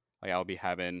 Like I'll be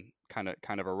having kind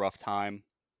of a rough time,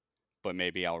 but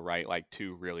maybe I'll write like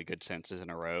two really good sentences in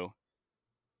a row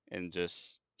and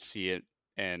just see it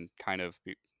and kind of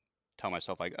tell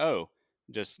myself like, oh,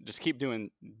 just keep do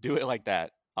it like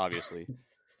that, obviously.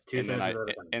 two And then sentences I at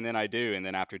a time. and then I do, and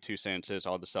then after two sentences,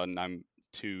 all of a sudden I'm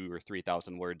 2 or 3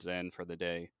 thousand words in for the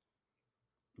day.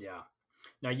 Yeah.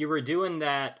 Now you were doing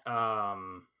that.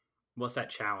 What's that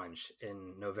challenge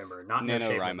in November? Not No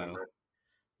Shave NaNoWriMo. November.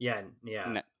 Yeah,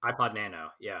 iPod Nano.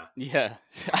 Yeah. Yeah,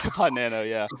 iPod Nano.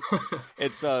 Yeah,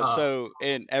 it's uh, so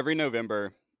in every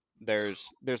November there's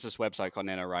this website called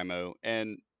NaNoWriMo,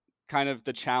 and kind of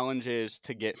the challenge is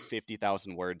to get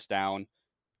 50,000 words down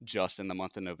just in the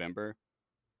month of November,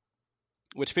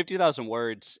 which 50,000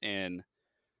 words in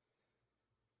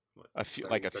what, a few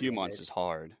 31 months days? is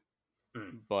hard.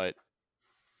 Mm. But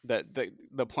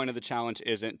the point of the challenge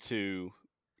isn't to,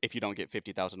 if you don't get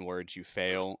 50,000 words you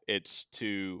fail. It's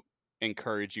to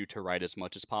encourage you to write as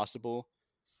much as possible.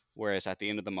 Whereas at the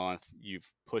end of the month, you've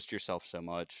pushed yourself so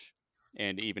much,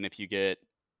 and even if you get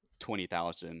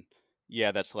 20,000,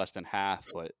 yeah, that's less than half,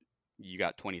 but you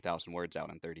got 20,000 words out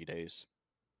in 30 days,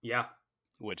 Yeah.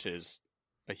 which is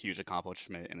a huge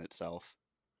accomplishment in itself.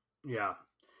 Yeah.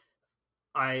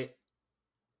 I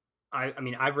I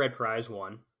mean, I've read Prize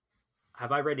 1.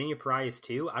 Have I read any Prize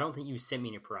 2? I don't think you sent me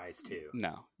any Prize 2.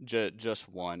 No, just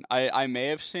one. I may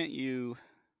have sent you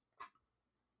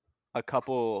a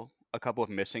couple of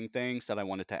missing things that I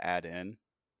wanted to add in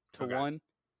to Okay. one,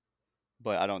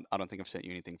 but I don't think I've sent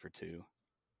you anything for two.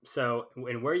 So,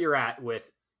 and where you're at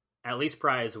least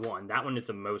Prize 1, that one is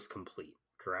the most complete,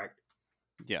 correct?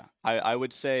 Yeah, I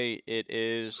would say it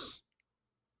is,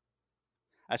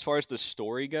 as far as the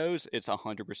story goes, it's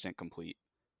 100% complete.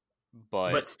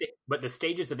 But But the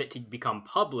stages of it to become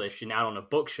published and out on a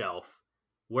bookshelf,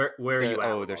 where are you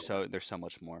at with all that? there's so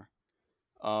much more.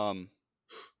 Um,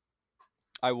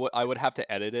 I would have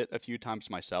to edit it a few times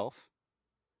myself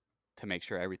to make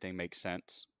sure everything makes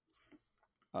sense.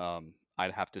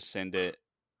 I'd have to send it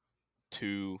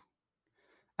to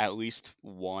at least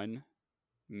one,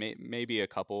 maybe a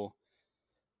couple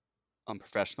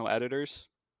professional editors,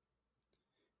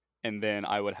 and then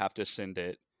I would have to send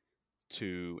it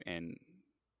to an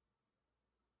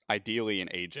ideally an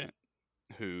agent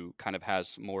who kind of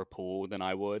has more pull than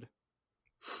I would,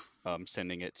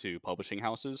 sending it to publishing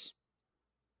houses,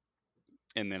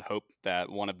 and then hope that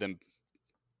one of them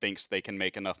thinks they can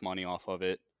make enough money off of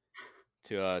it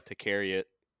to carry it.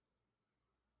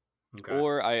 Okay.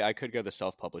 Or I could go the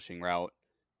self-publishing route,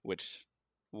 which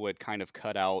would kind of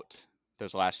cut out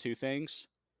those last two things,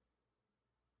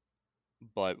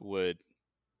 but would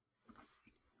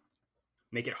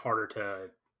Make it harder to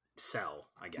sell,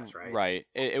 I guess, right? right.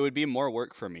 It would be more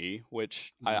work for me,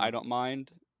 which Mm-hmm. I don't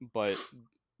mind, but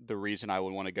the reason I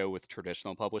would want to go with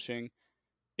traditional publishing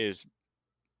is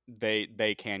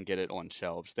they can get it on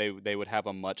shelves. They would have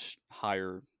a much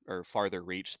higher or farther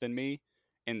reach than me,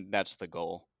 and that's the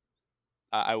goal.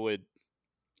 I would,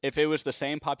 if it was the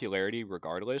same popularity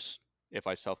regardless, if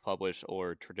I self-published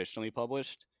or traditionally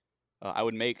published, I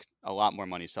would make a lot more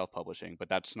money self-publishing, but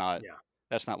Yeah.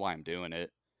 that's not why I'm doing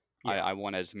it. Yeah. I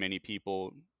want as many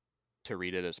people to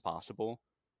read it as possible,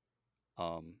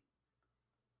 um,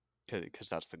 because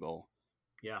that's the goal.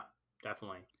 Yeah.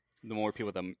 Definitely. The more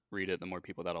people that read it, the more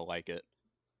people that'll like it.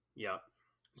 Yeah.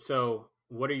 So,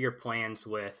 what are your plans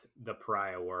with the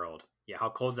Pariah World? Yeah. How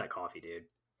cold's that coffee, dude?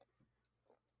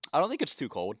 I don't think it's too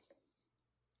cold.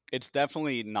 It's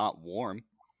definitely not warm.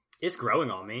 It's growing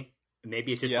on me.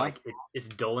 Maybe it's just Yeah. like it's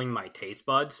dulling my taste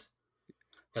buds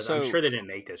because I'm So sure they didn't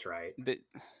make this right.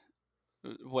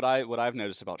 what I've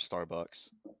noticed about Starbucks,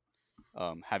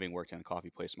 having worked in a coffee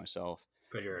place myself,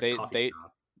 Because you're a coffee they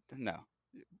snob. no,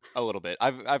 a little bit.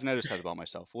 I've noticed that about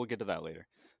myself. We'll get to that later.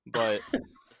 But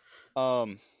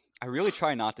I really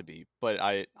try not to be, but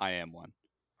I am one.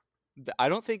 I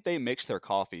don't think they mix their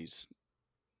coffees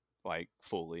like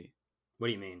fully. What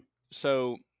do you mean?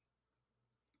 So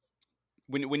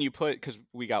when you put, because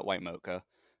we got white mocha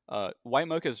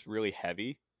is really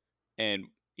heavy, and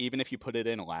even if you put it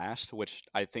in last, which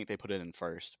I think they put it in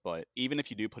first, but even if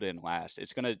you do put it in last,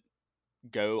 it's gonna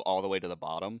go all the way to the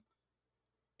bottom,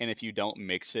 and if you don't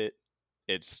mix it,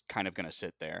 it's kind of gonna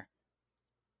sit there,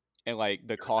 and like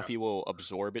the Okay. coffee will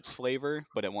absorb its flavor,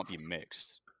 but it won't be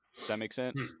mixed. Does that make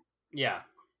sense? Hmm. Yeah.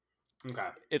 Okay.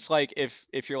 It's like if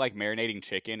you're like marinating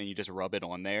chicken and you just rub it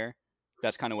on there,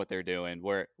 that's kind of what they're doing.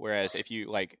 Whereas if you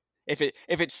like, if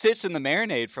it sits in the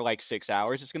marinade for like 6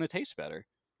 hours, it's gonna taste better.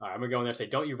 All right, I'm gonna go in there and say,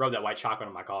 "Don't you rub that white chocolate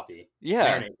on my coffee?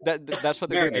 Yeah, Marinate, that's what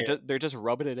they're doing. marinate it." They're just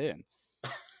rubbing it in,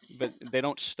 but they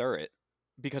don't stir it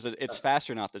because it's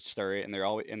faster not to stir it, and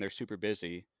they're super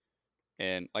busy.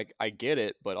 And like I get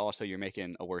it, but also you're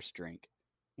making a worse drink.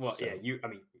 Well, yeah. So I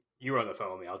mean, you were on the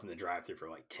phone with me. I was in the drive-through for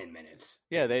like 10 minutes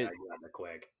yeah, getting you out there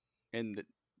quick. and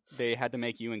they had to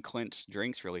make you and Clint's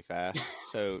drinks really fast,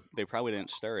 so they probably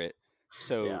didn't stir it.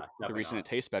 So Yeah, the definitely reason not. it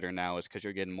tastes better now is because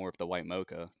you're getting more of the white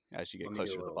mocha as you get Let me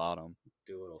closer to the bottom.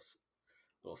 do a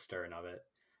little stirring of it.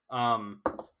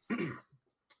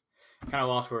 Kind of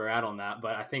lost where we're at on that,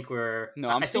 but I think No,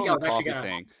 I'm I still think on I the was actually coffee gonna.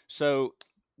 thing. So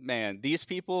man, these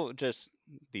people.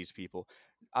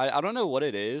 I don't know what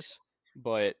it is,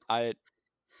 but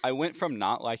I went from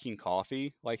not liking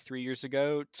coffee like 3 years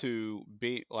ago to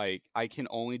be like I can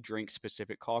only drink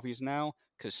specific coffees now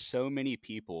because so many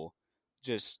people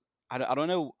just I don't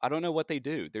know what they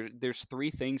do. There's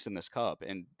three things in this cup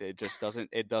and it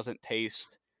doesn't taste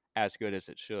as good as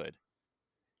it should.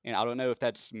 And I don't know if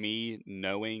that's me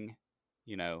knowing,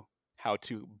 you know, how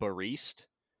to barista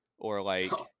or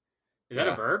like Is that a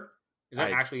yeah, verb? Is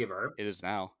that I actually a verb? it is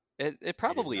now. It It is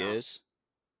probably now. is,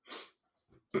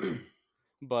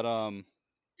 but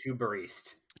To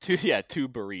barista. two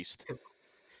barista.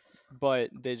 But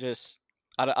they just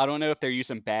I don't know if they're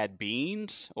using bad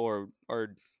beans or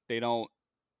they don't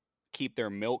keep their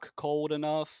milk cold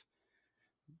enough,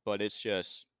 but it's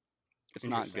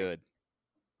not Interesting.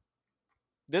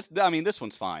 good. I mean this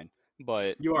one's fine,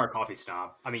 but You are a coffee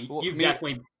snob. I mean, well, you've me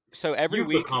definitely so every you've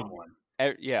week become one.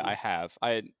 yeah, I have.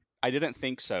 I didn't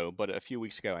think so, but a few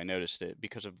weeks ago I noticed it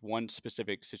because of one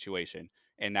specific situation,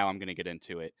 and now I'm going to get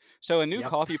into it. So a new Yep.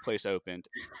 coffee place opened.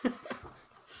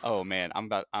 Oh man, I'm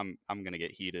going to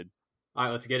get heated. All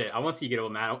right, let's get it. I want to see you get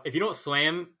old man. If you don't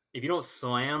slam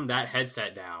that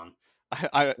headset down,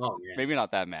 I oh man. maybe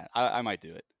not that mad. I might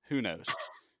do it. Who knows?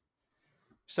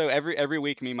 So every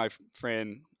week, me and my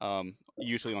friend,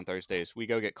 usually on Thursdays, we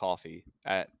go get coffee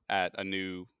at a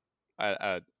new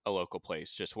at a local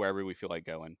place, just wherever we feel like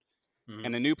going. Mm-hmm.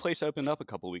 And a new place opened up a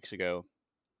couple weeks ago,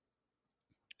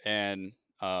 and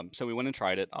so we went and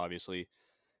tried it. Obviously,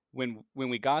 when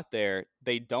we got there,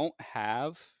 they don't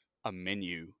have a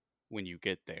menu when you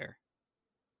get there,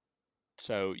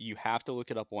 so you have to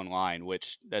look it up online.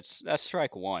 Which that's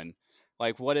strike one.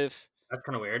 Like, what if That's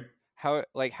kind of weird. how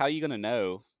are you gonna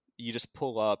know? You just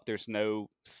pull up. There's no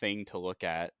thing to look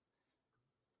at.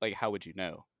 Like, how would you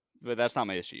know? But that's not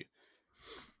my issue.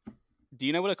 Do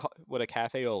you know what a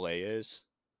cafe au lait is?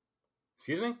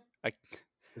 Excuse me? A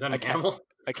Is that a an ca- animal?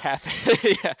 a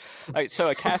cafe yeah. So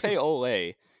a cafe au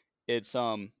lait, it's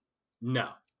No.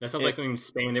 That sounds like it something in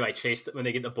Spain when they like chase when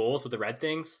they get the bulls with the red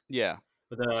things. yeah.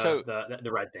 With So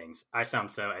the red things. I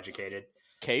sound so educated.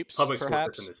 capes Public school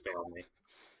system perhaps. has failed me.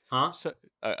 Huh? So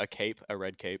a cape, a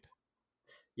red cape.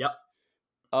 Yep.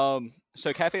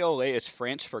 So cafe au lait is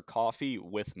French for coffee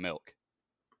with milk.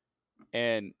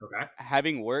 And Okay.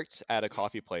 having worked at a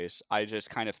coffee place, I just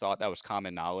kind of thought that was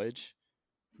common knowledge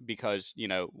because,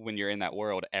 when you're in that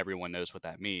world, everyone knows what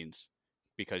that means.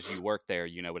 Because you work there,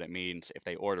 you know what it means. If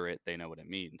they order it, they know what it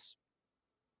means.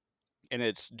 And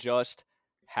it's just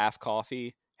half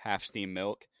coffee, half steamed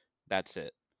milk. That's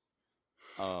it.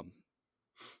 Um,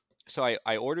 so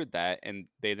I ordered that and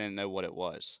they didn't know what it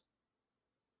was.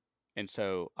 And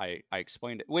so I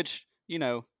explained it, which,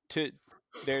 to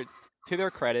their to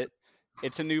their credit,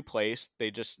 it's a new place.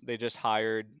 They just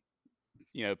hired,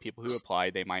 people who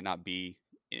applied. They might not be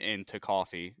into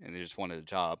coffee and they just wanted a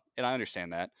job. And I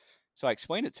understand that. So I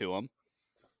explained it to them.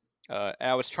 And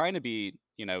I was trying to be,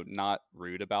 not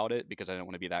rude about it because I didn't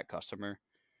want to be that customer.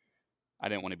 I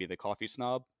didn't want to be the coffee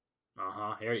snob.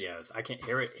 Uh-huh. Here he goes. I can't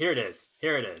hear it. Here it is.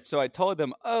 Here it is. So I told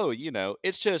them, oh,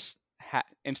 it's just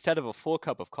instead of a full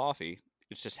cup of coffee,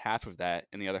 it's just half of that,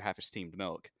 and the other half is steamed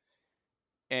milk.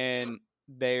 And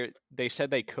they said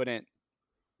they couldn't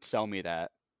sell me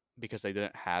that because they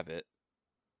didn't have it,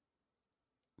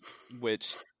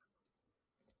 which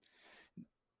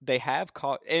they have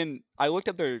and I looked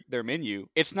up their menu.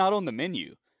 It's not on the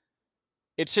menu.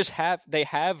 It's just they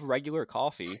have regular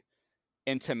coffee,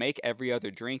 and to make every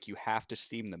other drink, you have to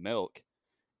steam the milk.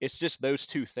 It's just those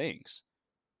two things.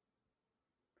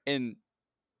 And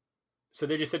So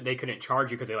they just said they couldn't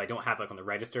charge you because they like don't have like on the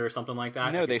register or something like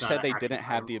that. no, Like they it's not said an they actual didn't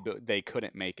have item. the ability. They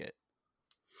couldn't make it.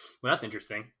 Well, that's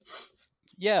interesting.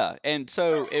 Yeah, and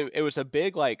so it was a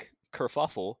big like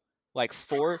kerfuffle. Like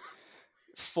four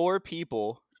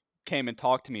people came and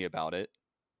talked to me about it,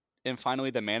 and finally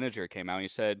the manager came out and he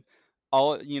said,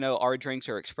 "All our drinks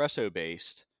are espresso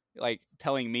based," like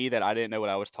telling me that I didn't know what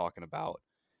I was talking about.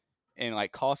 And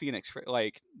like coffee and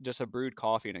like just a brewed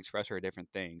coffee and espresso are different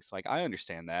things. Like I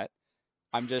understand that.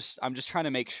 I'm just trying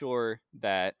to make sure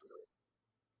that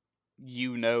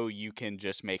you can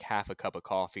just make half a cup of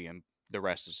coffee and the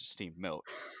rest is just steamed milk.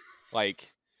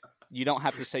 Like you don't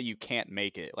have to say you can't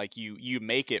make it. Like you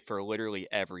make it for literally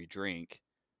every drink.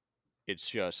 It's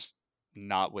just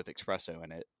not with espresso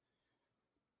in it.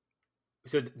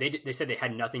 So they said they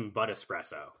had nothing but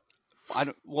espresso. I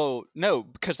don't. Well, no,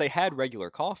 because they had regular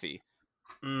coffee,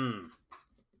 Mm.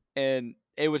 and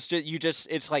it was just.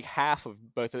 It's like half of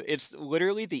both. It's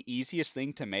literally the easiest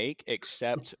thing to make,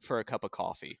 except for a cup of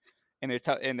coffee. And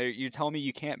you tell me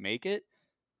you can't make it.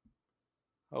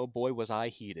 Oh boy, was I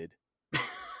heated.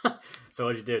 So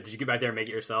what'd you do? Did you get back there and make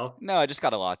it yourself? No, I just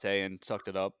got a latte and sucked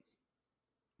it up.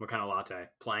 What kind of latte?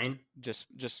 Plain? Just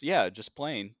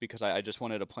plain because I just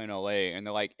wanted a plain Olay, and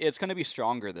they're like, it's gonna be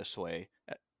stronger this way.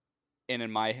 And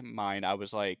in my mind, I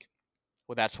was like,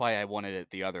 well, that's why I wanted it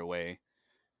the other way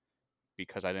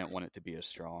because I didn't want it to be as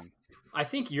strong. I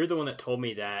think you're the one that told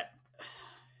me that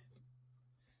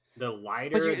the But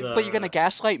lighter you're gonna the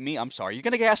gaslight me. I'm sorry, you're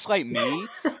gonna gaslight me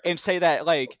and say that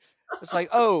like it's like,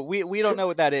 oh, we don't know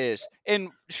what that is. And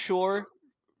sure,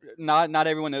 not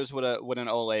everyone knows what an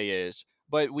Olay is.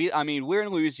 But I mean, we're in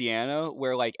Louisiana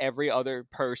where like every other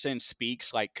person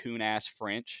speaks like coon ass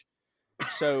French.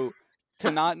 So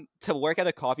to work at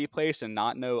a coffee place and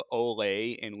not know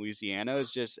Olay in Louisiana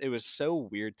is just it was so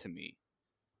weird to me.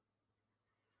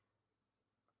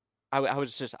 I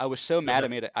was so there's mad.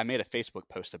 a I made a Facebook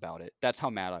post about it. That's how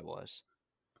mad I was.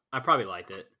 I probably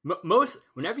liked it. Most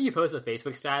whenever you post a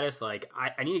Facebook status, like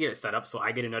I need to get it set up so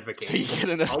I get a So you notification.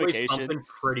 get a It's always notification. something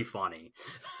pretty funny.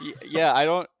 Yeah,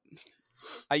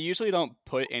 I usually don't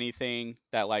put anything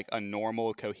that like a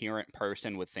normal coherent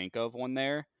person would think of on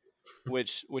there,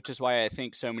 which is why I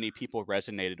think so many people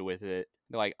resonated with it.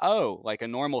 They're like, "Oh, like a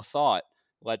normal thought.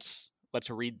 Let's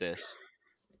read this."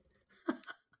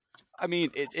 I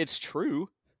mean, it's true.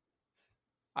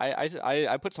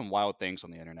 I put some wild things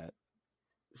on the internet.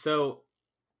 So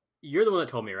you're the one that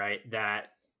told me, right,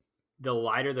 that the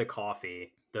lighter the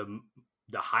coffee, the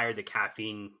higher the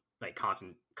caffeine like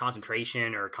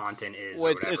concentration or content is Well,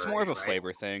 or it's whatever, more of a right?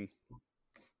 flavor thing.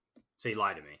 So you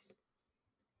lied to me.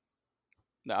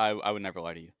 I would never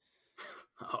lie to you.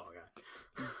 Oh my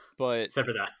god. But Except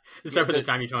for that. yeah, Except for the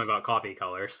time you told me about coffee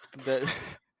colors. the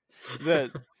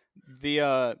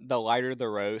the the lighter the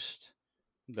roast,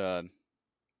 the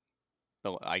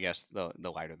I guess the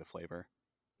lighter the flavor.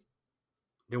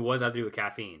 There was that to do with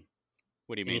caffeine.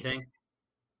 What do you mean? Anything?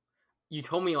 You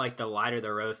told me like the lighter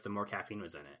the roast, the more caffeine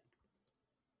was in it.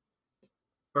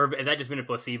 Or has that just been a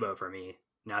placebo for me?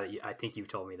 Now that I think you've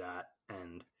told me that,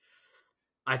 and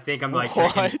I think I'm like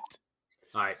drinking. What?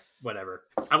 All right, whatever.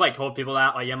 I've like told people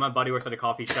that. Like, yeah, my buddy works at a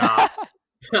coffee shop.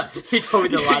 He told me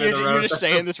the lighter the roast. You're just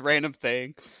saying this random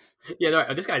thing.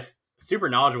 Yeah, this guy's super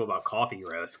knowledgeable about coffee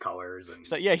roast colors and.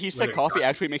 So yeah, he said coffee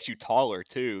actually makes you taller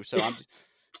too. So I'm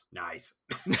nice.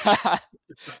 so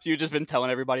you've just been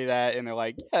telling everybody that, and they're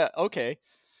like, yeah, okay.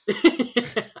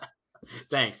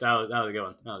 Thanks. That was a good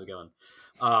one. That was a good one.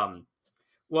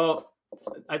 Well,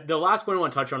 the last point I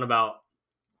want to touch on about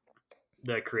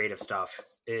the creative stuff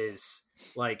is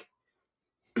like,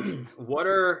 what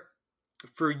are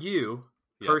for you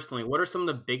personally? What are some of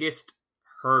the biggest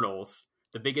hurdles,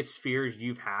 the biggest fears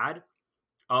you've had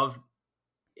of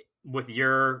with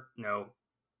your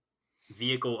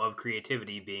vehicle of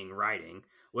creativity being writing?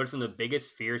 What are some of the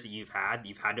biggest fears that you've had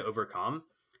to overcome?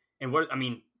 And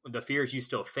the fears you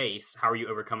still face, how are you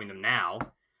overcoming them now?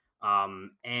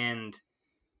 And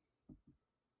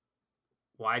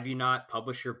why have you not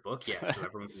published your book yet so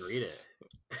everyone can read it?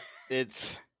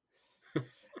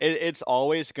 It's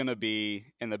always going to be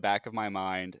in the back of my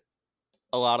mind,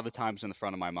 a lot of the times in the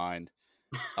front of my mind.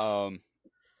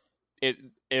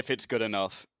 If it's good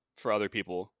enough for other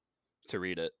people to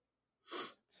read it.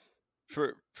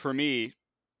 For me,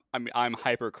 I'm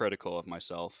hypercritical of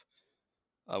myself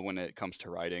when it comes to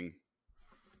writing.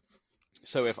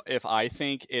 So if I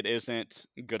think it isn't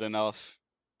good enough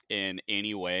in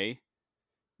any way,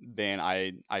 then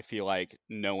I feel like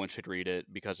no one should read it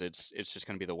because it's just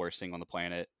going to be the worst thing on the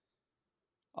planet.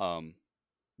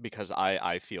 Because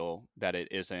I feel that it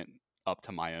isn't up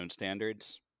to my own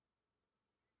standards,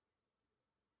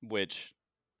 which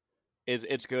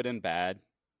it's good and bad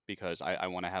because I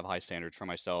want to have high standards for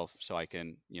myself so I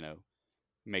can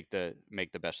make the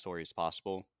best stories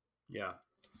possible. Yeah.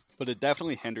 But it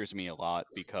definitely hinders me a lot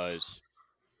because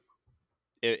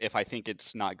if I think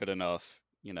it's not good enough,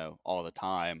 all the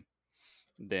time,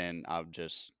 then I'll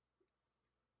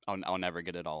never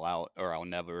get it all out, or I'll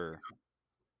never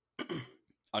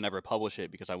publish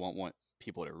it because I won't want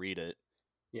people to read it.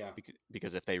 Yeah.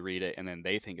 Because if they read it and then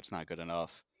they think it's not good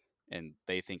enough, and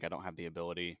they think I don't have the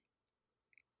ability,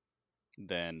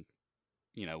 then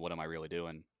what am I really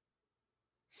doing?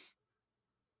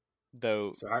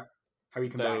 Though, so how are you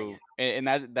combating it? And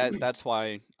that's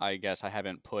why I guess I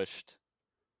haven't pushed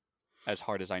as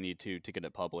hard as I need to get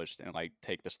it published and like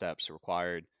take the steps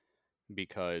required,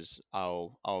 because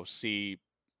I'll see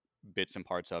bits and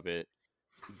parts of it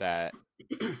that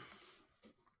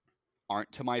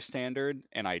aren't to my standard,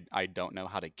 and I don't know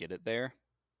how to get it there.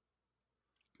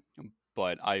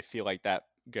 But I feel like that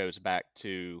goes back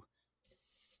to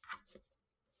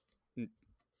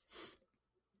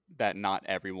that not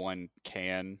everyone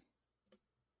can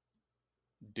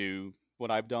do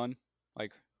what I've done,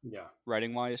 like Yeah.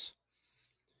 writing wise,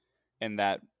 and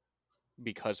that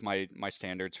because my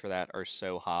standards for that are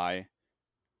so high,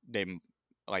 they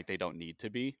like they don't need to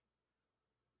be,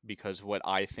 because what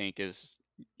I think is,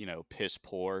 piss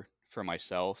poor for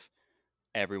myself,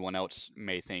 everyone else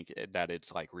may think that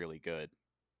it's like really good,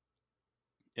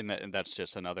 and that's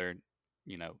just another,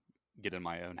 you know, get in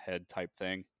my own head type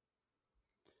thing.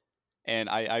 And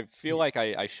I feel Yeah. like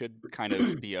I should kind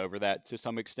of be over that to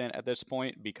some extent at this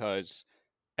point, because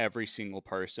every single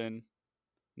person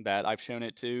that I've shown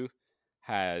it to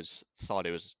has thought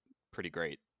it was pretty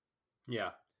great.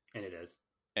 Yeah. And it is.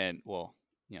 And well,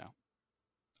 you know,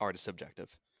 art is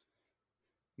subjective.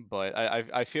 But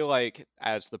I feel like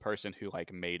as the person who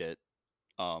like made it,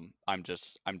 I'm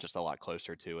just a lot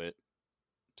closer to it.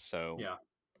 So Yeah.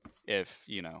 if,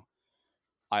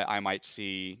 I might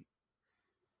see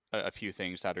a few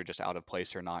things that are just out of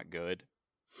place or not good,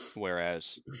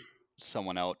 whereas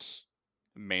someone else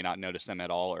may not notice them at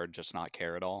all or just not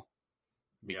care at all,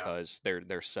 Yeah. because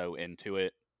they're so into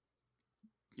it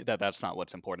that that's not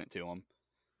what's important to them.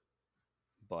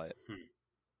 But Hmm.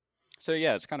 so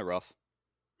yeah, it's kind of rough.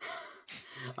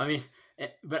 I mean,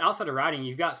 but outside of writing,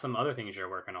 you've got some other things you're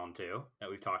working on too that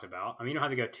we've talked about. I mean, you don't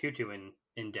have to go too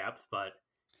in depth, but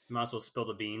you might as well spill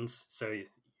the beans. So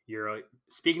you're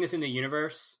speaking this in the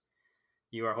universe.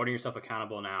 You are holding yourself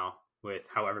accountable now with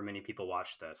however many people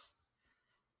watch this,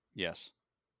 Yes.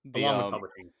 The along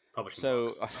with publishing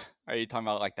so books. are you talking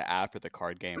about like the app or the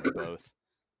card game or both?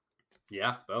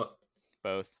 Yeah, both.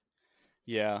 Both.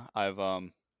 Yeah, I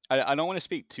don't want to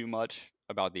speak too much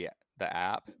about the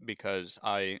app, because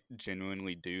I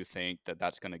genuinely do think that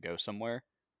that's going to go somewhere,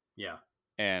 Yeah,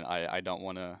 and I don't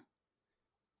want to,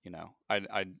 I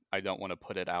don't want to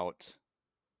put it out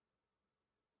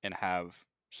and have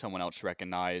someone else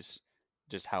recognize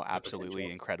just how the absolutely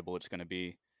potential. incredible it's going to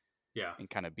be Yeah, and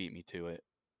kind of beat me to it.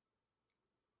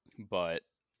 But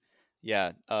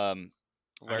yeah, I know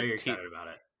learn you're te- excited about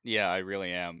it. yeah, I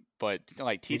really am. But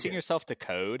like Me teaching too. yourself to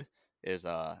code is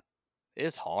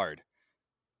is hard,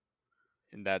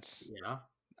 and that's Yeah.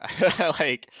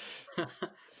 like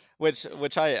which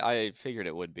I figured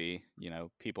it would be.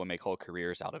 People make whole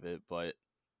careers out of it, but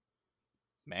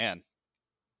man,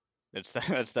 that's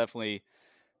definitely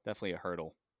a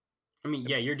hurdle. I mean,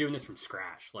 yeah, you're doing this from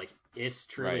scratch. Like, it's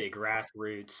truly Right. a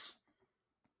grassroots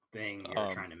thing you're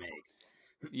Um. trying to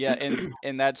Yeah, make.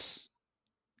 and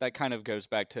that kind of goes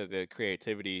back to the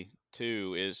creativity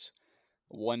too. Is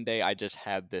one day I just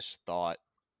had this thought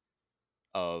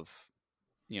of,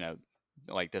 you know,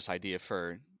 like this idea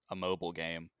for a mobile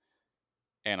game,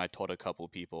 and I told a couple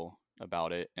people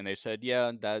about it, and they said,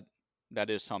 yeah, that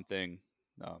is something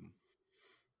um,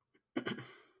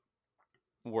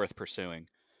 worth pursuing.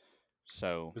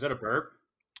 So Was that a burp?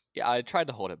 yeah, I tried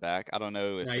to hold it back. I don't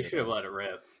know No, if you it. should have let it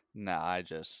rip. Nah,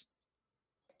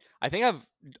 I think I've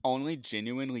only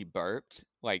genuinely burped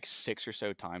like 6 or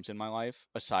so times in my life,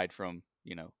 aside from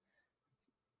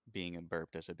being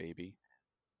burped as a baby.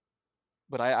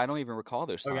 But I don't even recall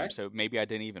those Okay. times, so maybe I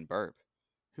didn't even burp.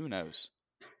 Who knows?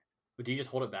 But do you just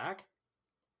hold it back?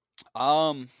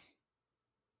 Um,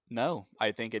 no,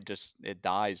 I think it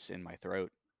dies in my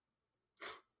throat.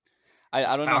 I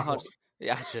That's don't know how. powerful.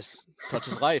 Yeah, it's just such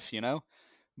is life. Yeah.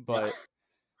 But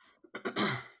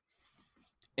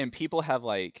and people have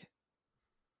like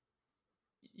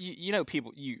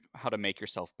people you how to make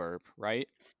yourself burp, right?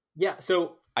 Yeah.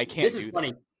 So I this can't is do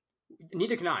funny. that.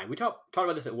 Neither can I. We talk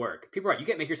about this at work. People are like, you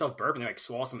can't make yourself burp, and they like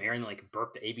swallow some air and like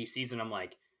burp the ABCs, and I'm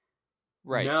like,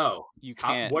 Right. no. You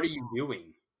How? can't. What are you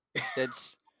doing?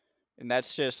 That's and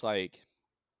that's just like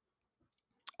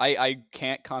I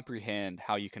can't comprehend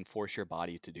how you can force your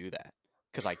body to do that,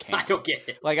 because I I can't. don't get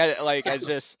it. I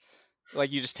just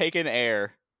like you just take in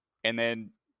air and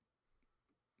then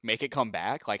make it come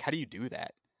back. Like how do you do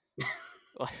that?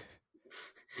 Like,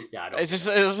 Yeah, I don't get it it.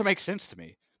 doesn't make sense to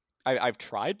me. I've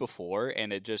tried before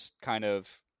and it just kind of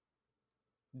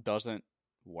doesn't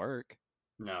work.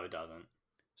 No, it doesn't. It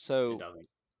So doesn't.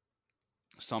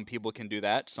 some people can do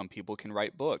that. Some people can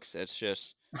write books. It's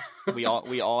just we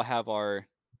all have our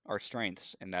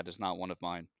strengths, and that is not one of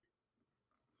mine.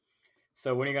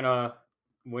 So when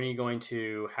are you going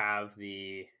to have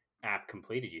the app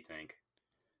completed? You think?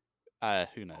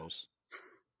 Who knows?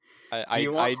 Do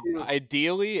you want to?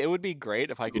 Ideally, it would be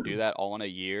great if I could do that all in a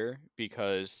year,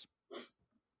 because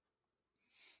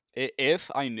if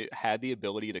I had the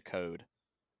ability to code,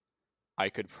 I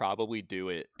could probably do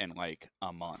it in like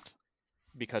a month,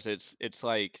 because it's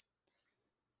like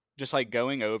just like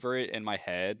going over it in my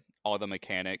head, all the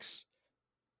mechanics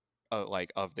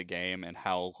of the game and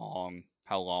how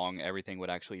long everything would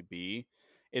actually be.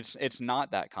 it's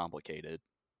not that complicated.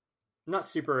 Not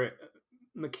super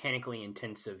mechanically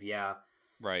intensive, yeah.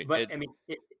 Right. But I mean,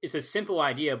 it's a simple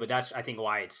idea, but that's I think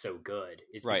why it's so good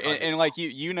is Right. because And it's like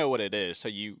you know what it is, so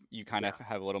you kind of yeah.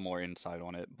 have a little more insight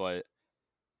on it, but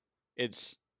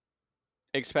it's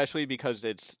especially because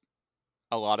it's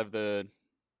a lot of the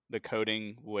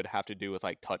coding would have to do with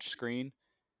like touch screen.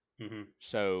 Hmm.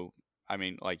 So I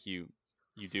mean, like you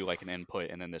do like an input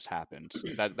and then this happens.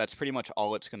 That's pretty much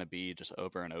all it's going to be, just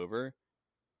over and over.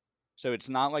 So it's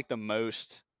not like the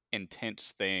most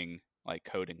intense thing like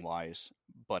coding wise,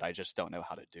 but I just don't know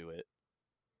how to do it.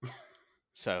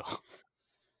 So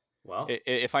Well,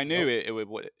 if I knew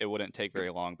well, it, it wouldn't take very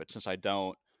long. But since I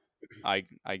don't, I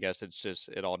guess it's just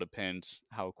it all depends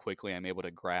how quickly I'm able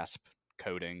to grasp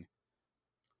coding.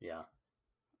 yeah.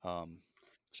 Um,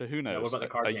 so who Yeah. What knows? about the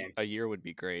card game? A year would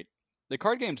be great. The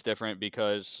card game's different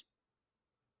because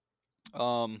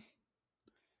um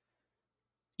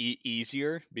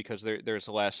easier because there's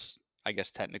less, I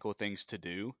guess, technical things to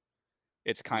do.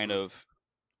 It's kind Hmm. of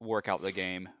work out the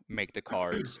game, make the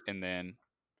cards, and then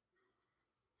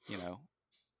you know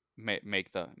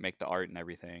make the art and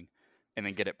everything, and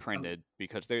then get it Um, printed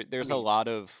because I there's a mean, lot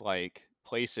of like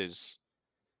places,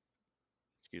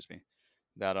 excuse me,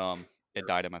 that it sure.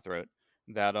 died in my throat,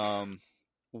 that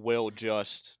will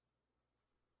just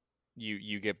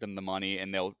you give them the money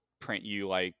and they'll print you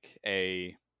like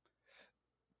a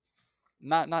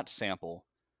not sample,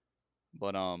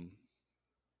 but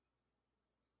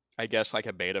I guess like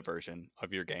a beta version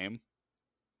of your game,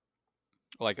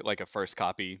 like a first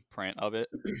copy print of it,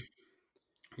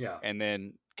 Yeah. and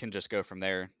then can just go from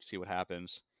there, see what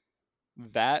happens.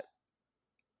 That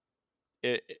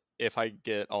it, if I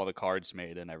get all the cards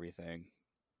made and everything,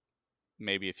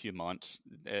 maybe a few months.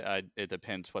 It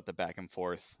depends what the back and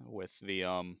forth with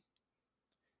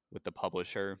the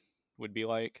publisher would be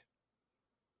like.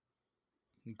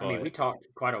 I mean, we But talked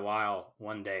quite a while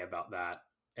one day about that,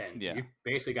 and yeah, you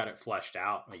basically got it fleshed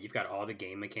out. Like you've got all the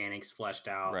game mechanics fleshed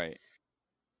out, right.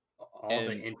 all the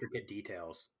And intricate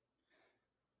details.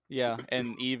 yeah,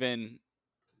 and even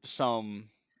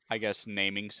some, I guess,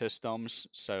 naming systems.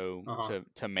 So Uh huh.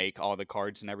 to make all the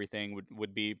cards and everything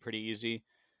would be pretty easy.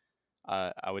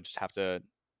 I would just have to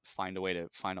find a way to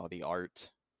find all the art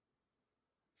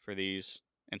for these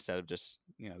instead of just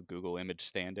Google image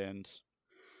stand-ins.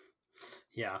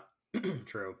 Yeah.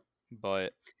 True.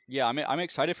 But yeah, I'm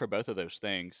excited for both of those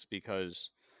things because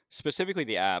specifically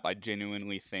the app, I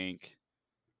genuinely think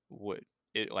would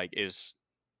it like is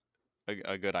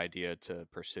a good idea to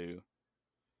pursue.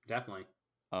 Definitely.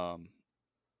 Um,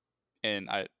 and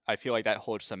I feel like that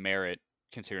holds some merit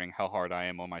considering how hard I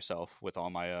am on myself with all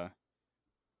my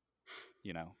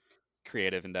you know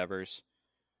creative endeavors.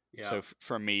 So Yeah.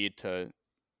 for me to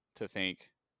think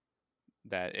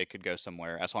that it could go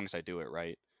somewhere as long as I do it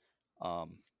right,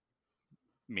 um,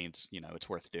 means it's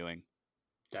worth doing.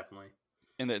 Definitely.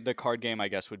 And the card game, I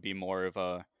guess, would be more of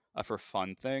a for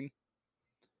fun thing.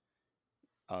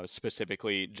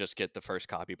 Specifically, just get the first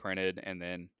copy printed, and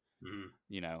then Hmm.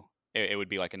 it would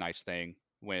be like a nice thing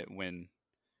when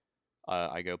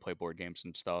I go play board games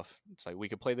and stuff. It's like we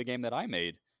could play the game that I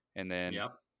made, and then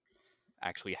Yep.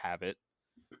 actually have it.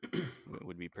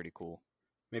 Would be pretty cool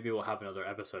Maybe we'll have another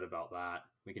episode about that.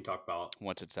 We can talk about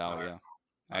once it's out. our Yeah,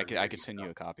 our I nerdy could send stuff.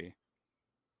 you a copy.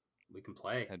 We can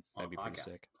play on a That'd be pretty podcast.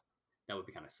 sick. That would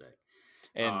be kind of sick.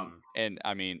 And Um,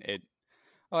 I mean it.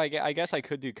 Oh, I guess I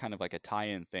could do kind of like a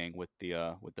tie-in thing with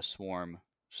the Swarm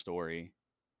story.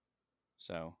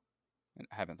 So I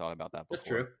haven't thought about that that's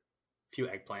true. before. A few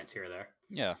eggplants here or there.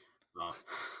 Yeah. Uh,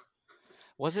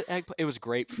 Was it egg? It was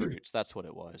grapefruits. That's what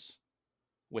it was,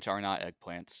 which are not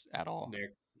eggplants at all.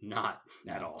 they're not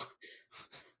at No. all.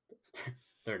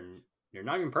 they're they're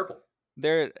not even purple.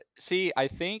 There, see, I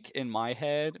think in my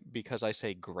head, because I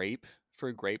say grape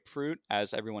for grapefruit,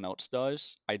 as everyone else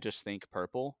does, I just think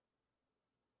purple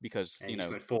because, And you just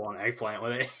went full on eggplant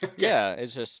with it. Okay. yeah,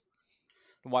 it's just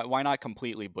why not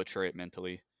completely butcher it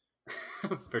mentally?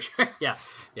 For sure. Yeah.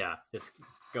 Yeah. Just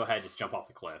go ahead. Just jump off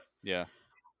the cliff. Yeah.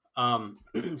 Um,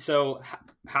 so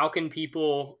how can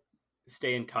people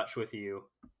stay in touch with you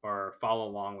or follow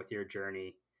along with your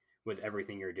journey with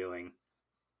everything you're doing?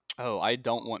 Oh, I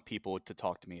don't want people to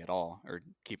talk to me at all or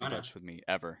keep in I know. touch with me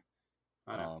ever.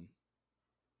 I know. Um,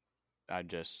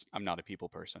 I'm not a people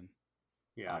person,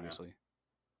 Yeah, I know. obviously.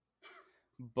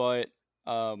 But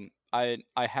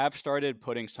I have started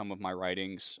putting some of my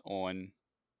writings on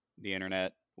the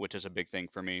internet, which is a big thing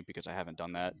for me because I haven't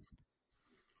done that.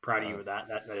 Proud of you Uh, with that.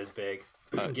 That is big.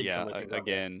 Getting yeah, some of things out there.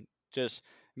 again, just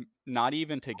not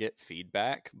even to get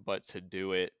feedback, but to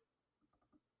do it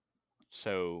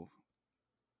so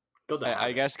Build the I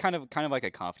habit. guess kind of like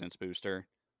a confidence booster,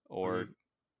 or Mm-hmm.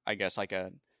 I guess like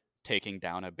a taking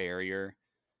down a barrier,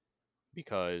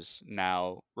 because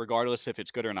now regardless if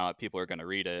it's good or not, people are going to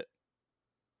read it,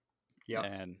 Yep.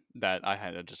 and that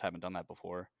I just haven't done that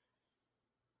before.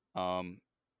 Um,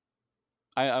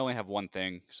 I only have one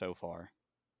thing so far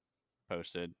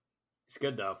posted. It's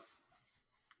good though.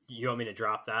 You want me to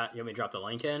drop that? You want me to drop the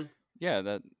link in?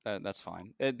 Yeah, that's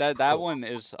fine. That Cool. one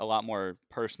is a lot more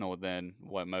personal than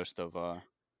what most of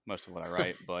what I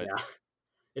write, but Yeah,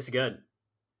 it's good.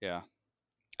 yeah,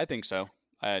 I think so.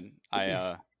 I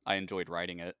enjoyed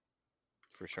writing it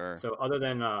for sure. So other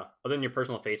than your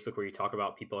personal Facebook where you talk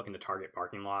about people like in the Target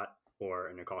parking lot or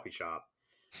in a coffee shop,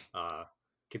 uh,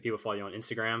 can people follow you on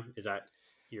Instagram? Is that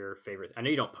your favorite? I know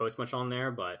you don't post much on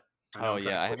there, but I know Oh I'm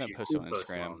trying yeah, to I push haven't you. posted Who on posts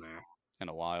more Instagram on there? in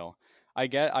a while. I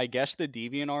guess the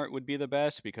DeviantArt would be the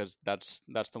best because that's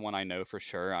the one I know for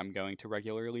sure I'm going to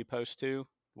regularly post to,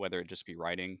 whether it just be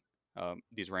writing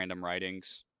these random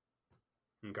writings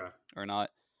Okay. or not.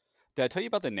 Did I tell you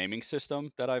about the naming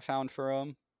system that I found for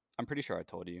I'm pretty sure I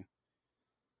told you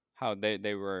how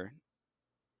they were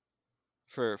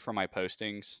for my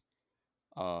postings.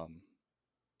 Um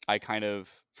I kind of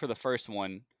for the first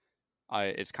one, I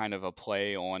it's kind of a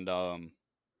play on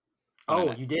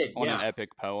Oh, you did. an Yeah. epic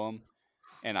poem,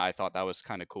 and I thought that was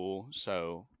kind of cool.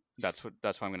 So that's what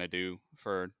I'm gonna do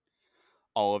for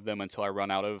all of them until I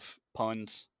run out of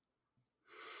puns.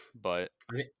 But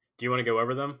Do you want to go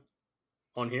over them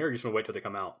on here, or you just want to wait till they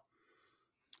come out?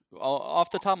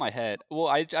 off the top of my head, well,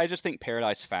 I just think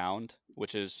Paradise Found,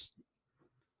 which is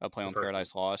a play The on first one.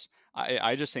 Paradise Lost.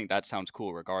 I just think that sounds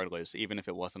cool regardless, even if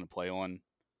it wasn't a play on.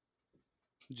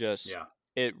 Just Yeah,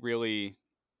 it really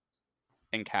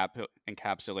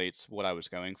encapsulates what I was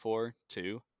going for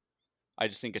too. I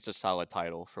just think it's a solid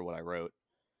title for what I wrote,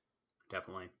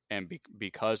 definitely. and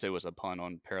because it was a pun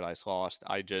on Paradise Lost,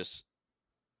 I just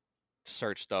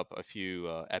searched up a few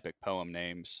epic poem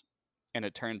names, and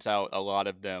it turns out a lot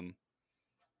of them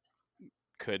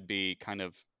could be kind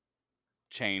of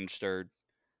changed or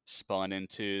spun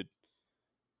into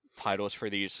titles for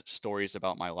these stories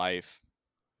about my life,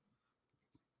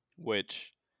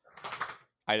 which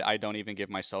I don't even give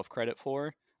myself credit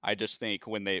for. I just think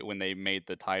when they made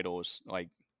the titles, like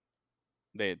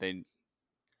they they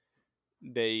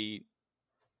they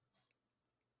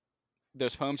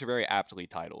those poems are very aptly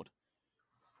titled,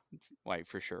 like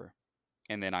for sure.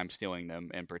 And then I'm stealing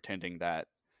them and pretending that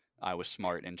I was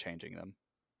smart in changing them.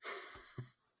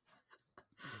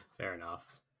 Fair enough.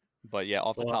 But yeah,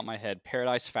 off the top Well, of my head,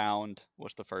 Paradise Found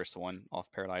was the first one off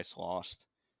Paradise Lost.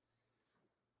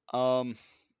 Um,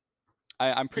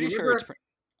 I'm do you pretty sure it's. remember?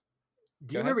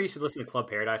 Do Go you ahead. remember you used to listen to Club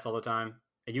Paradise all the time,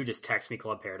 and you just text me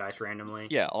Club Paradise randomly?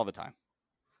 Yeah, all the time.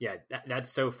 Yeah,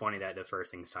 that's so funny that the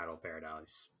first thing's titled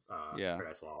Paradise, Yeah.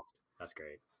 Paradise Lost. That's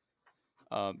great.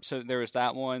 So there was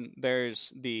that one.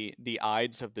 There's the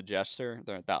Ides of the Jester,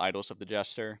 the Idols of the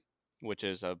Jester, which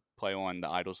is a play on the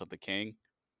Idols of the King.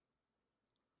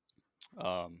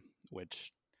 Um,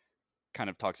 which kind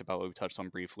of talks about what we touched on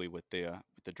briefly with the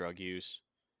drug use.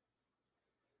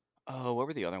 Oh, what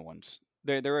were the other ones?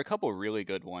 There were a couple really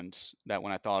good ones that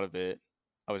when I thought of it,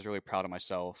 I was really proud of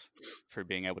myself for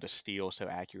being able to steal so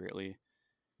accurately.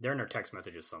 They're in their text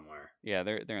messages somewhere. Yeah,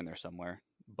 they're in there somewhere.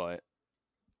 But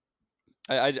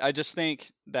I just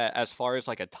think that as far as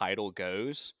like a title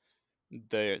goes,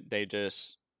 they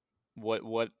just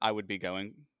what I would be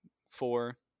going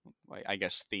for, like, I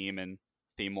guess theme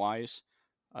wise,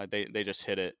 they just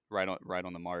hit it right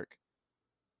on the mark.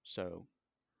 So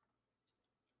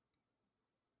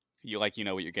you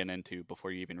know what you're getting into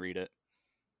before you even read it.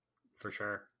 For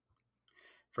sure.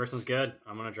 First one's good.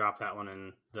 I'm gonna drop that one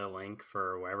in the link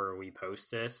for wherever we post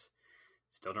this.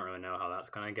 Still don't really know how that's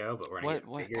gonna go, but we're gonna get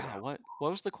it figured out. What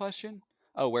was the question?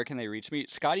 Oh, where can they reach me?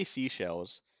 Scotty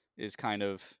Seashells is kind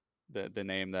of the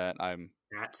name that I'm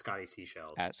At Scotty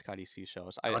Seashells. at. Scotty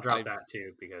Seashells. I'll drop that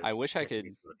too because I wish we I have to be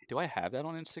could. Do I have that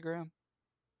on Instagram?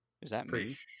 Is that pretty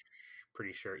me?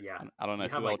 pretty sure. Yeah, I don't know you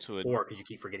have who like else would. four because you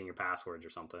keep forgetting your passwords or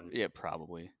something. Yeah,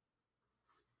 probably.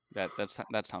 That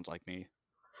sounds like me.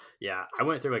 Yeah, I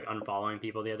went through like unfollowing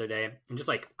people the other day and just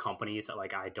like companies that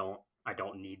like I don't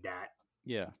need that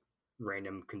Yeah,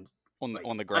 random like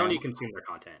on the I don't need gram. to consume their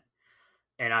content.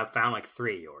 And I found like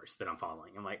three of yours that I'm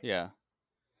following. I'm like, Yeah.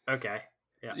 okay,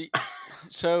 yeah,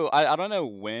 So I don't know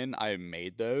when I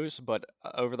made those, but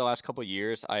over the last couple of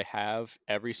years, I have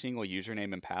every single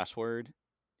username and password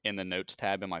in the notes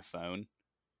tab in my phone.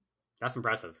 that's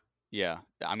impressive Yeah,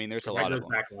 I mean, there's a because that lot of goes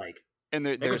them, back to like and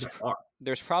that goes back far.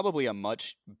 there's probably a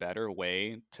much better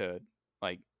way to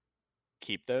like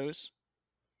keep those.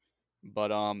 but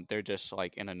they're just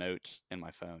like in a notes in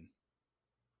my phone.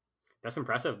 That's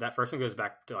impressive. That first one goes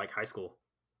back to like high school.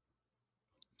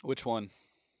 Which one?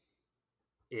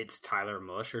 It's Tyler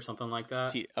Mush or something like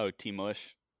that. T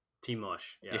Mush. T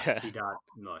Mush, yeah. Yeah. T dot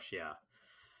Mush, yeah.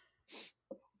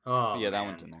 Oh Yeah, that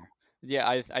one's man, in there.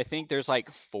 Yeah, I think there's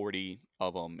like 40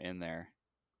 of them in there.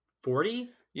 40?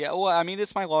 Yeah, well, I mean,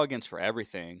 it's my logins for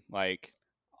everything, like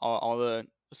all the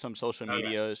some social Okay,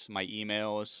 medias, my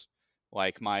emails,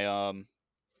 like my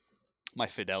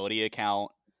Fidelity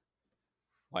account,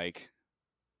 like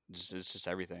it's just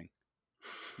everything.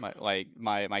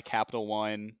 My Capital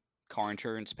One car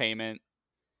insurance payment.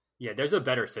 yeah. There's a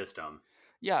better system.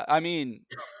 Yeah, I mean,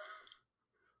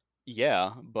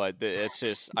 yeah, but it's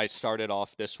just I started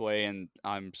off this way and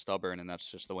I'm stubborn and that's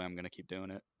just the way I'm gonna keep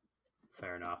doing it.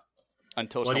 Fair enough.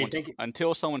 Until What do you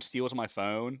think? someone steals my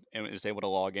phone and is able to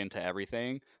log into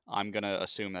everything, I'm gonna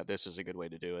assume that this is a good way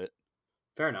to do it.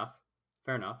 Fair enough.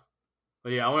 Fair enough.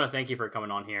 Well, yeah, I want to thank you for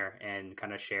coming on here and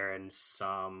kind of sharing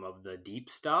some of the deep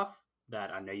stuff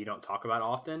that I know you don't talk about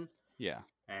often, Yeah.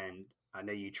 and I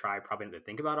know you try probably not to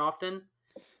think about often.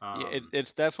 Yeah, Um,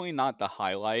 it's definitely not the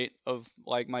highlight of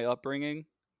like my upbringing,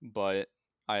 but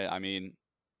I mean,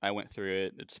 I went through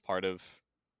it. It's part of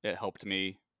it helped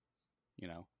me, you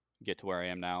know, get to where I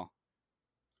am now.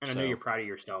 and I know you're So, proud of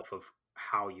yourself of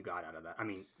how you got out of that.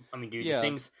 Dude, yeah,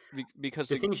 because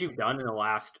the things you've done in the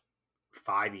last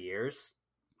 5 years,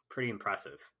 pretty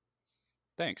impressive.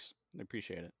 thanks. I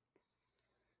appreciate it.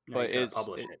 Now you But just gotta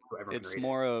publish it so everyone can it's read it.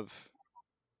 more of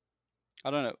I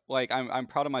don't know, like I'm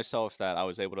proud of myself that I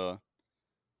was able to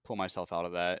pull myself out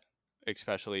of that,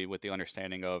 especially with the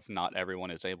understanding of not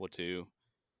everyone is able to.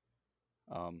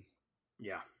 Um,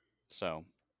 Yeah, so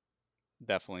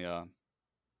definitely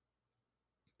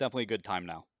definitely a good time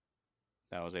now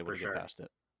that I was able for to get sure. past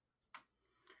it.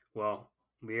 Well,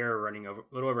 we are running over a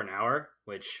little over an hour,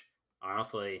 which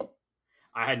honestly,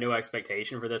 I had no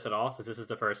expectation for this at all, since this is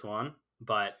the first one.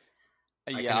 But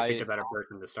I Yeah, couldn't have picked a better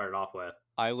person to start it off with.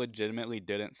 I legitimately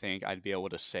didn't think I'd be able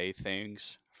to say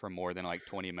things for more than like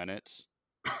 20 minutes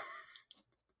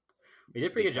We did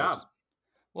a pretty good job because,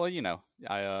 well,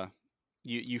 I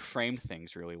you framed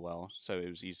things really well, so it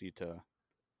was easy to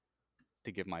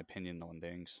give my opinion on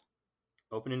things.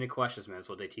 open-ended questions, man. Is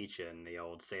what they teach you in the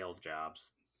old sales jobs.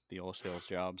 The old sales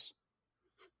jobs.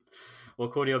 Well,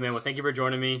 cool deal, man. Well, thank you for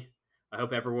joining me. I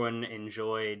hope everyone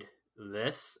enjoyed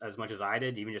this as much as I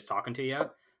did, even just talking to you.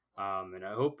 And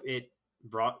I hope it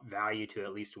brought value to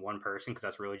at least one person, because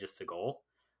that's really just the goal.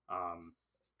 Um,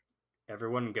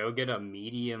 Everyone go get a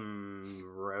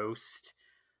medium roast.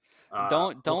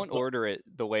 Don't order it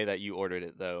the way that you ordered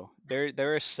it though.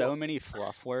 There are so Well, many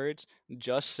fluff words.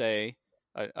 Just say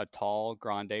a tall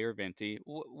grande or venti,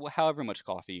 however much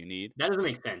coffee you need. that doesn't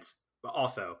make sense. But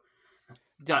also,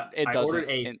 It I ordered doesn't.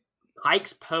 a And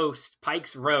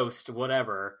Pike's roast,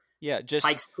 whatever, yeah, just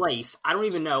Pike's Place. I don't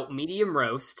even know, medium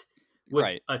roast with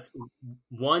right.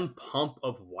 one pump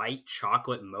of white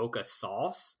chocolate mocha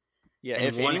sauce Yeah,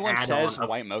 and if one anyone add-on says of.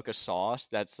 white mocha sauce,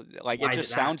 that's like it Why is it just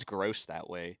that? sounds gross that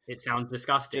way. It sounds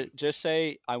disgusting. Just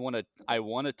say I want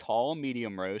a tall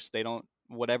medium roast. They don't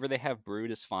whatever they have brewed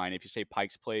is fine. If you say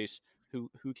Pike's Place, who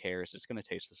cares? It's gonna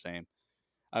taste the same.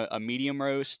 A medium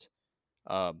roast,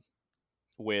 um,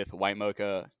 with white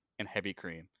mocha and heavy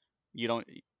cream. You don't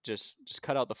just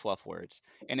cut out the fluff words.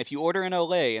 And if you order an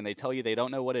Olay and they tell you they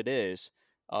don't know what it is,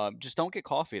 just don't get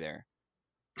coffee there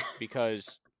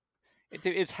because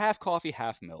it's half coffee,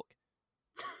 half milk.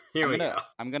 Here we go.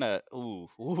 I'm gonna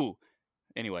ooh.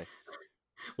 Anyway,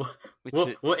 We'll,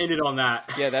 it's we'll end it on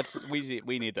that. yeah. That's we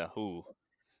need the ooh.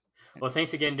 Well,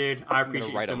 thanks again, dude. I I'm gonna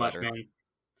appreciate you write a so much, letter. man.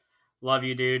 Love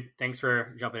you, dude. Thanks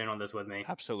for jumping in on this with me.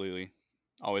 Absolutely,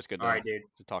 always good All right, dude.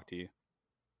 to talk to you.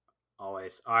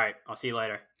 Always. All right. I'll see you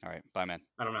later. All right, bye, man.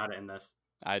 I don't know how to end this.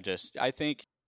 I think